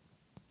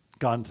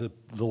 Gone to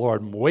the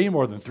Lord way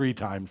more than 3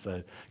 times,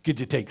 said, could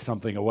you take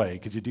something away?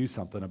 Could you do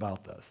something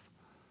about this?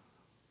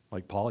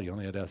 Like, Paul, you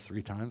only had to ask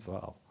 3 times?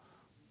 Well.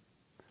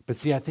 But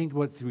see, I think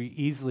we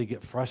easily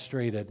get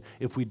frustrated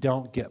if we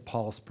don't get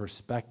Paul's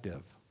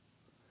perspective,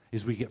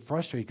 is we get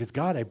frustrated because,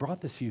 God, I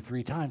brought this to you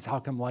 3 times. How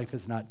come life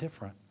is not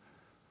different?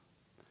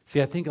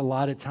 See, I think a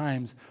lot of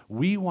times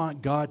we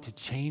want God to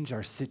change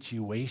our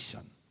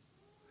situation.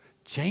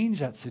 Change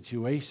that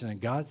situation,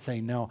 and God's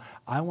saying, no,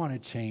 I want to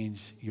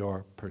change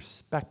your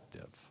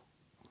perspective.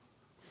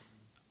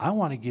 I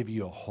want to give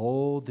you a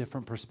whole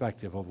different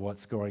perspective of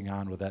what's going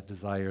on with that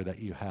desire that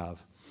you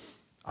have.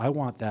 I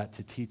want that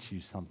to teach you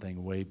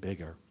something way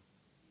bigger.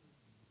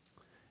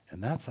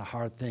 And that's a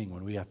hard thing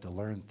when we have to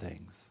learn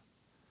things.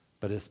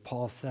 But as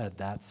Paul said,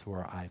 that's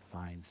where I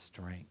find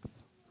strength.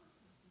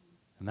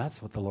 And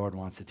that's what the Lord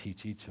wants to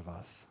teach each of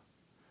us,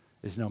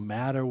 is no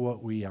matter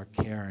what we are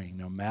carrying,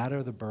 no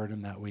matter the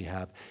burden that we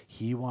have,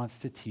 he wants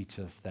to teach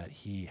us that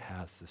he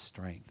has the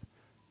strength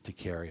to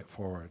carry it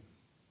forward.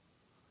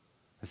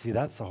 And see,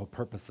 that's the whole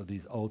purpose of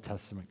these Old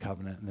Testament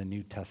covenant and the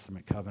New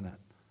Testament covenant,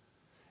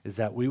 is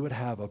that we would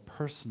have a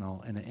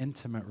personal and an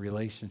intimate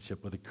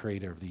relationship with the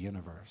creator of the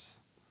universe.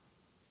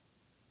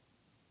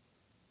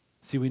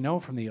 See, we know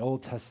from the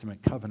Old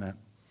Testament covenant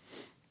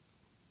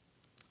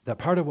that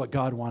part of what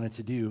God wanted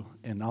to do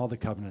in all the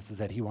covenants is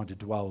that he wanted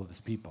to dwell with his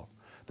people.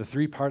 The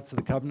three parts of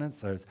the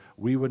covenants are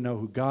we would know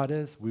who God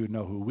is, we would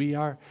know who we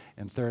are,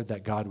 and third,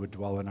 that God would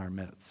dwell in our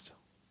midst.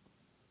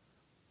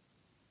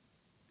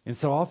 And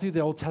so all through the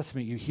Old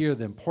Testament, you hear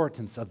the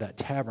importance of that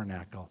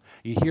tabernacle.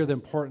 You hear the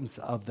importance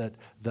of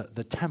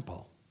the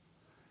temple.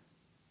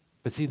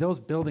 But see, those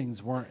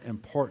buildings weren't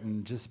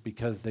important just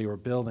because they were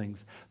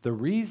buildings. The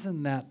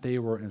reason that they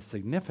were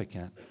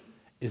insignificant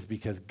is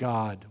because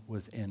God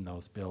was in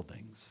those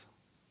buildings.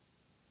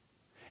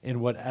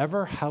 In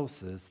whatever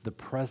houses, the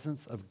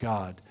presence of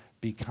God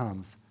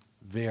becomes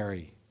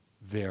very,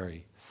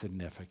 very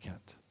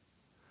significant.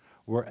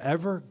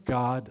 Wherever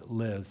God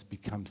lives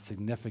becomes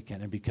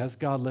significant. And because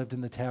God lived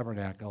in the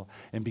tabernacle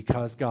and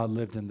because God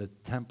lived in the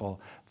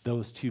temple,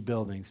 those two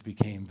buildings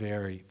became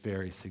very,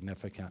 very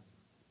significant.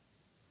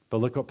 But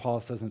look what Paul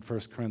says in 1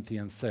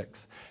 Corinthians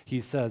 6. He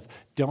says,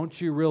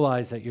 don't you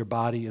realize that your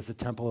body is a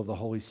temple of the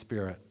Holy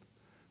Spirit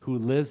who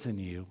lives in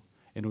you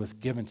and was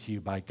given to you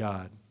by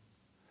God?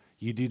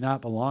 You do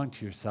not belong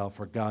to yourself,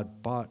 for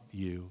God bought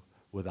you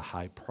with a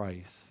high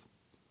price.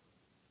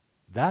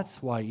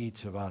 That's why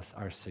each of us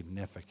are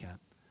significant,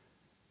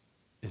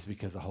 is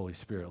because the Holy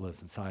Spirit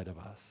lives inside of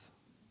us.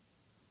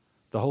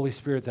 The Holy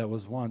Spirit that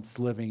was once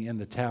living in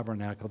the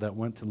tabernacle, that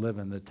went to live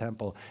in the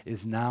temple,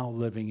 is now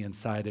living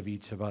inside of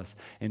each of us.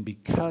 And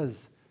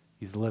because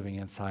he's living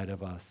inside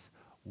of us,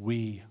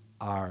 we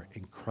are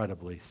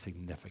incredibly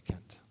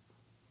significant.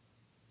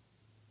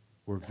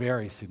 We're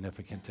very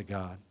significant to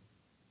God.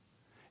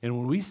 And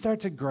when we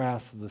start to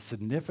grasp the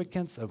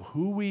significance of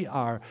who we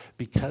are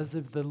because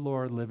of the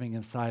Lord living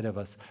inside of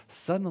us,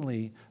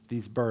 suddenly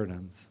these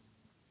burdens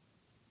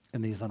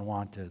and these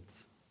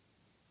unwanteds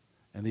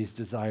and these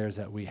desires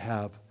that we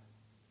have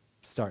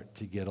start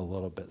to get a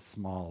little bit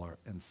smaller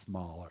and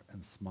smaller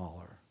and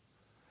smaller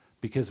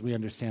because we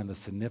understand the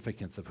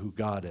significance of who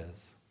God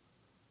is.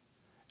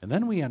 And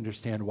then we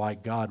understand why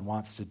God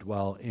wants to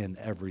dwell in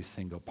every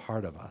single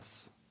part of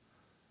us,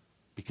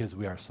 because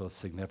we are so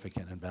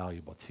significant and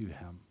valuable to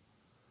him.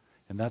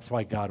 And that's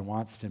why God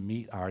wants to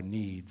meet our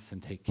needs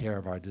and take care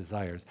of our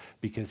desires,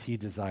 because he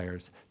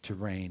desires to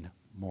reign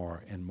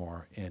more and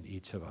more in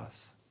each of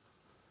us.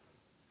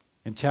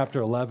 In chapter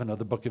 11 of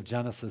the book of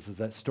Genesis is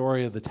that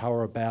story of the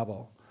Tower of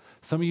Babel.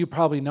 Some of you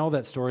probably know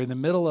that story. In the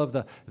middle of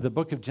the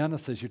book of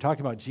Genesis, you're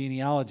talking about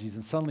genealogies,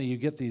 and suddenly you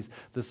get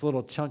this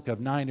little chunk of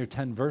 9 or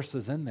 10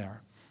 verses in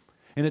there.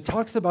 And it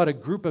talks about a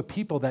group of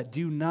people that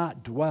do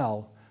not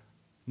dwell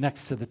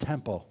next to the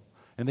temple,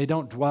 and they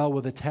don't dwell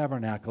with the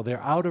tabernacle.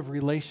 They're out of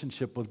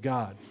relationship with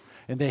God,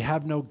 and they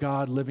have no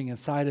God living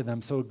inside of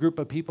them. So a group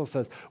of people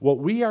says, what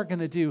we are going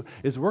to do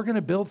is we're going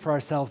to build for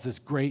ourselves this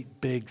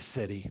great big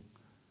city,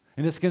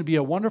 and it's going to be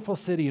a wonderful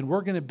city, and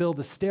we're going to build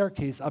a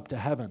staircase up to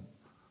heaven.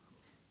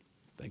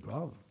 You think,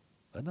 well,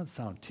 that doesn't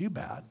sound too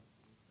bad.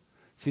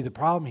 See, the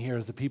problem here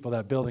is the people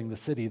that are building the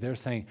city, they're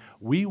saying,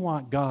 we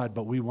want God,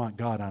 but we want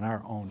God on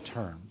our own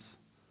terms.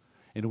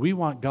 And we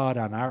want God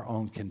on our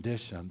own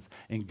conditions,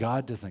 and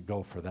God doesn't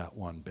go for that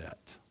one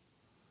bit.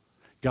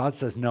 God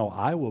says, no,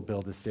 I will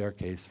build a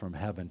staircase from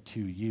heaven to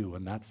you,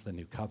 and that's the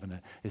new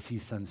covenant, is he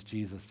sends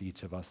Jesus to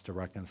each of us to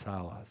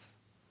reconcile us.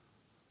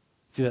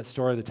 See, that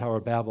story of the Tower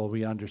of Babel,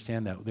 we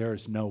understand that there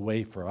is no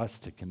way for us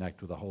to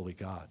connect with a holy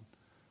God,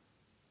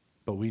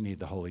 but we need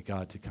the holy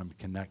God to come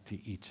connect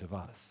to each of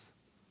us.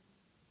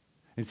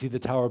 And see, the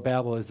Tower of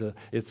Babel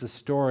it's a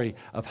story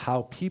of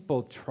how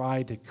people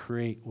try to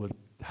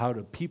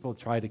people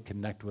try to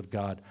connect with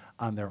God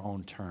on their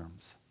own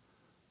terms.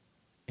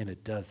 And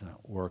it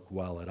doesn't work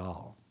well at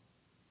all.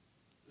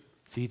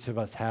 See, each of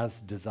us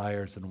has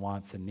desires and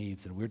wants and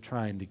needs, and we're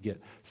trying to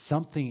get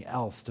something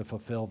else to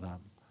fulfill them,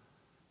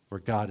 where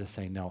God is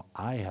saying, no,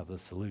 I have the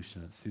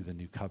solution. It's through the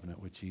new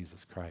covenant with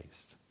Jesus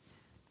Christ.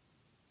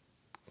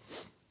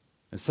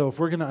 And so if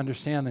we're going to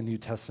understand the New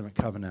Testament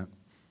covenant,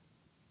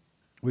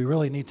 we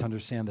really need to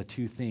understand the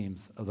two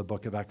themes of the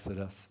book of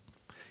Exodus,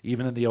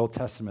 even in the Old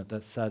Testament,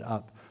 that set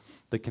up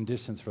the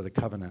conditions for the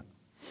covenant.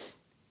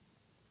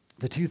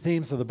 The two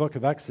themes of the book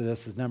of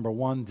Exodus is, number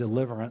one,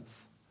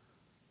 deliverance,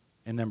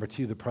 and number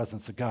two, the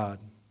presence of God.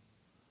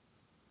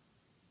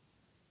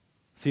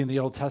 See, in the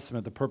Old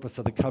Testament, the purpose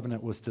of the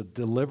covenant was to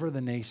deliver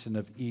the nation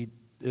of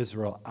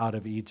Israel out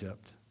of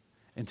Egypt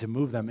and to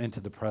move them into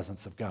the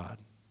presence of God.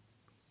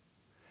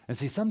 And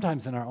see,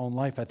 sometimes in our own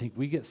life, I think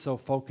we get so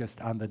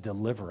focused on the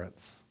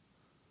deliverance,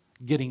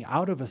 getting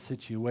out of a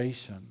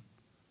situation,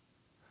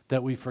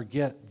 that we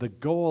forget the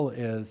goal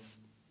is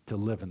to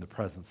live in the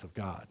presence of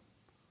God.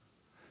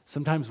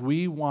 Sometimes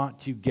we want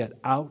to get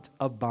out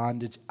of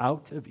bondage,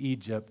 out of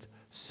Egypt,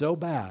 so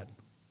bad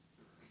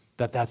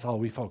that that's all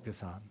we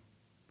focus on.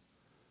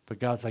 But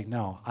God's like,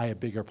 no, I have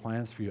bigger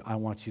plans for you. I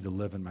want you to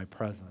live in my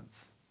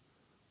presence.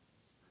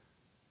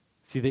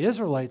 See, the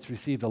Israelites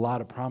received a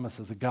lot of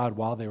promises of God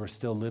while they were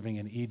still living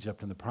in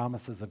Egypt, and the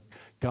promises of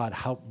God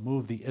helped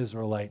move the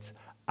Israelites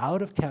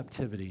out of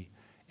captivity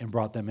and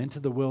brought them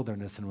into the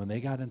wilderness. And when they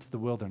got into the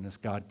wilderness,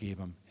 God gave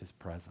them his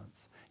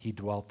presence. He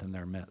dwelt in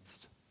their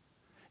midst.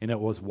 And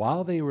it was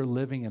while they were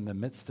living in the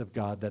midst of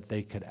God that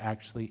they could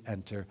actually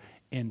enter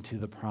into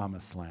the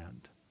promised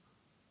land.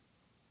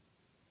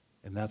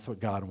 And that's what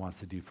God wants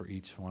to do for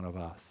each one of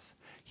us.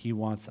 He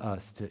wants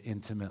us to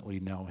intimately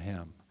know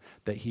him,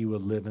 that he will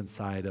live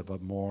inside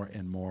of more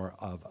and more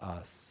of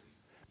us,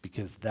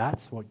 because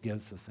that's what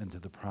gives us into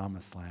the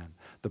promised land.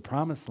 The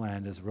promised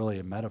land is really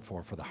a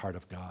metaphor for the heart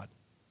of God.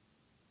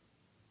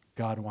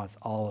 God wants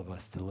all of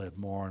us to live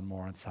more and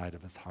more inside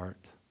of his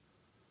heart.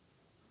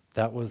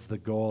 That was the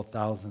goal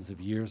thousands of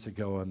years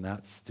ago, and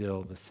that's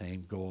still the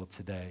same goal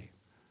today,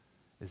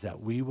 is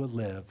that we will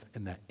live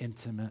in that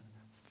intimate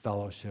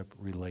fellowship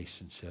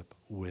relationship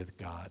with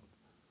God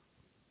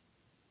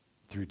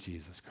through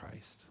Jesus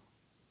Christ.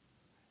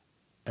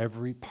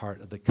 Every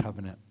part of the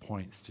covenant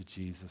points to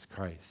Jesus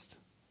Christ.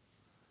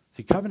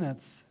 See,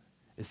 covenants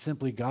is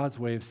simply God's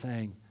way of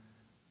saying,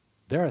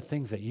 there are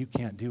things that you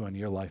can't do in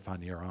your life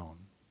on your own.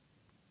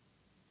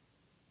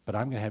 But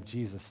I'm going to have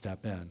Jesus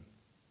step in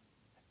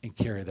and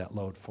carry that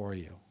load for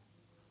you.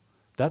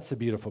 That's a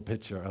beautiful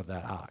picture of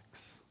that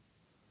ox,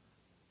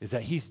 is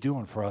that he's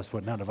doing for us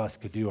what none of us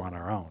could do on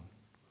our own.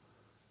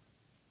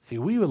 See,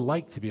 we would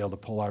like to be able to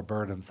pull our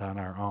burdens on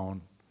our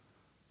own,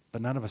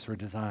 but none of us were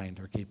designed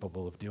or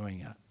capable of doing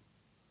it.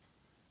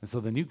 And so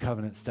the new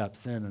covenant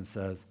steps in and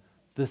says,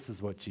 this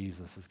is what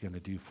Jesus is going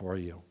to do for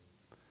you.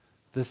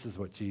 This is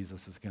what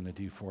Jesus is going to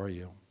do for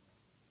you.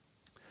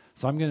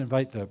 So I'm going to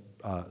invite the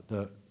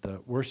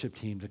worship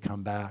team to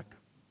come back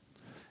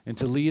and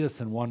to lead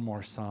us in one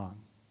more song.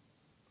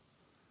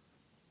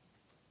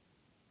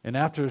 And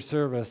after the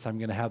service, I'm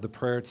going to have the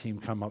prayer team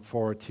come up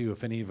forward too,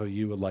 if any of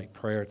you would like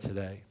prayer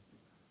today.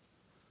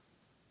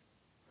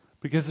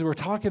 Because we're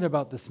talking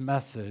about this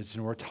message,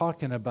 and we're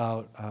talking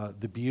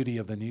about the beauty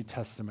of the New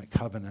Testament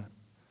covenant,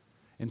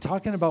 and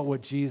talking about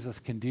what Jesus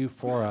can do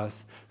for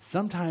us,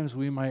 sometimes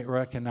we might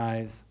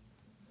recognize,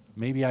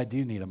 maybe I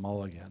do need a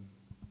mulligan,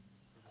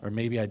 or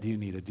maybe I do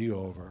need a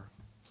do-over,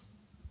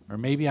 or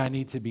maybe I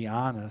need to be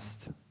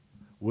honest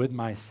with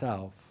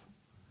myself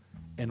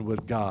and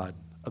with God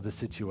of the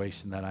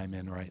situation that I'm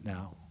in right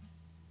now.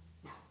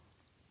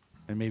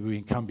 And maybe we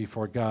can come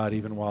before God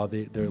even while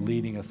they're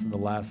leading us in the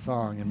last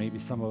song, and maybe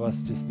some of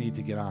us just need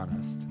to get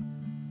honest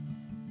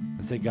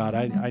and say, God,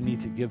 I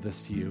need to give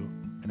this to you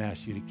and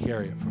ask you to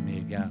carry it for me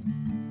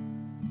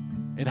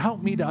again. And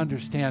help me to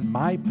understand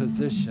my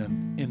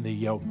position in the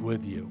yoke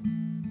with you,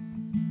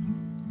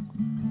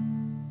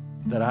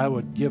 that I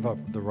would give up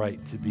the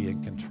right to be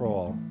in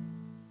control,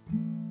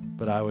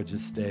 but I would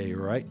just stay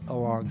right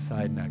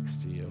alongside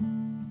next to you.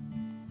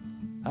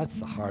 That's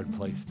the hard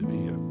place to be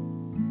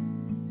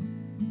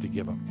in, to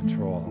give up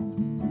control.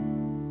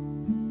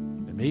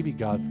 And maybe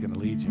God's going to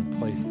lead you in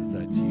places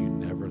that you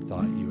never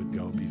thought you would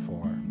go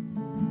before.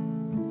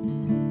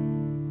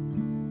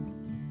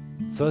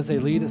 So as they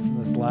lead us in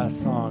this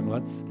last song,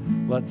 let's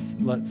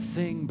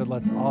sing, but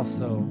let's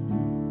also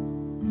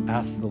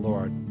ask the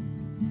Lord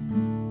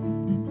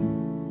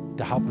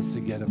to help us to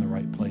get in the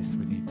right place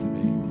we need to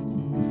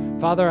be.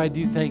 Father, I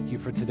do thank you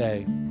for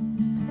today.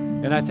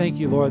 And I thank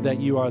you, Lord, that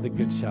you are the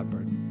good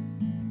shepherd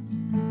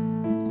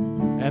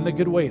and the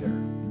good waiter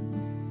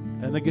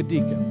and the good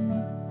deacon.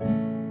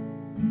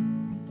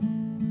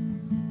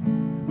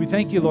 We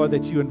thank you, Lord,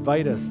 that you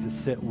invite us to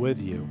sit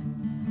with you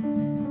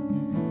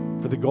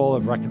for the goal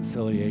of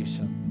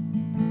reconciliation.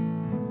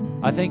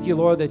 I thank you,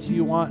 Lord, that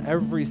you want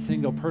every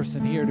single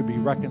person here to be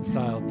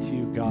reconciled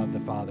to God the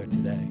Father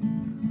today.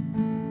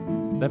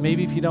 That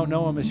maybe if you don't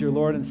know him as your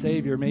Lord and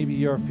Savior, maybe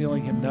you're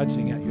feeling him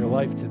nudging at your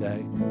life today.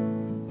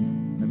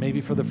 And maybe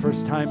for the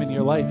first time in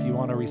your life, you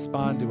want to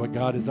respond to what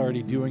God is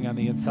already doing on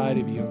the inside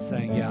of you and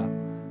saying, yeah,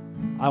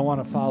 I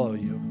want to follow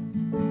you.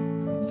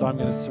 So I'm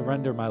going to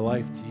surrender my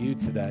life to you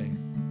today.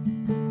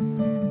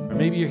 Or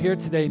maybe you're here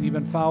today and you've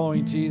been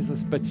following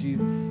Jesus, but you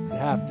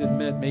have to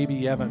admit maybe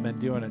you haven't been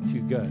doing it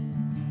too good.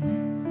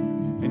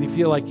 And you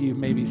feel like you've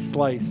maybe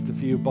sliced a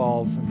few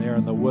balls in there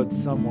in the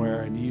woods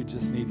somewhere, and you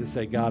just need to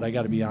say, God, I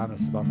got to be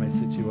honest about my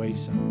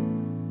situation.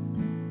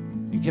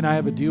 And can I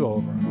have a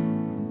do-over?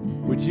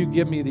 Would you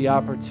give me the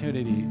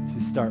opportunity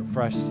to start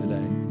fresh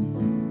today?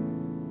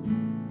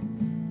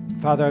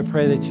 Father, I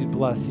pray that you'd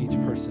bless each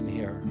person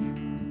here,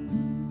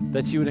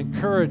 that you would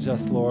encourage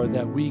us, Lord,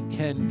 that we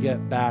can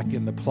get back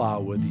in the plow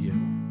with you,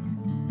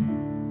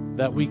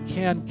 that we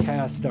can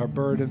cast our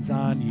burdens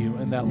on you,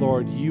 and that,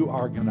 Lord, you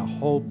are going to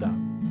hold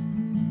them.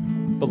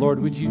 But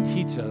Lord, would you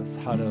teach us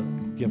how to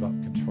give up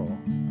control?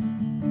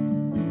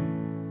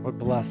 Lord,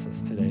 bless us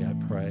today, I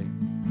pray,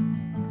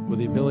 with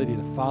the ability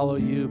to follow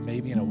you,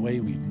 maybe in a way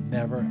we've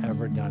never,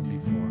 ever done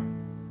before.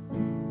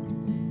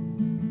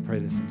 Pray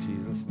this in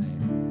Jesus'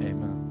 name.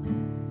 Amen.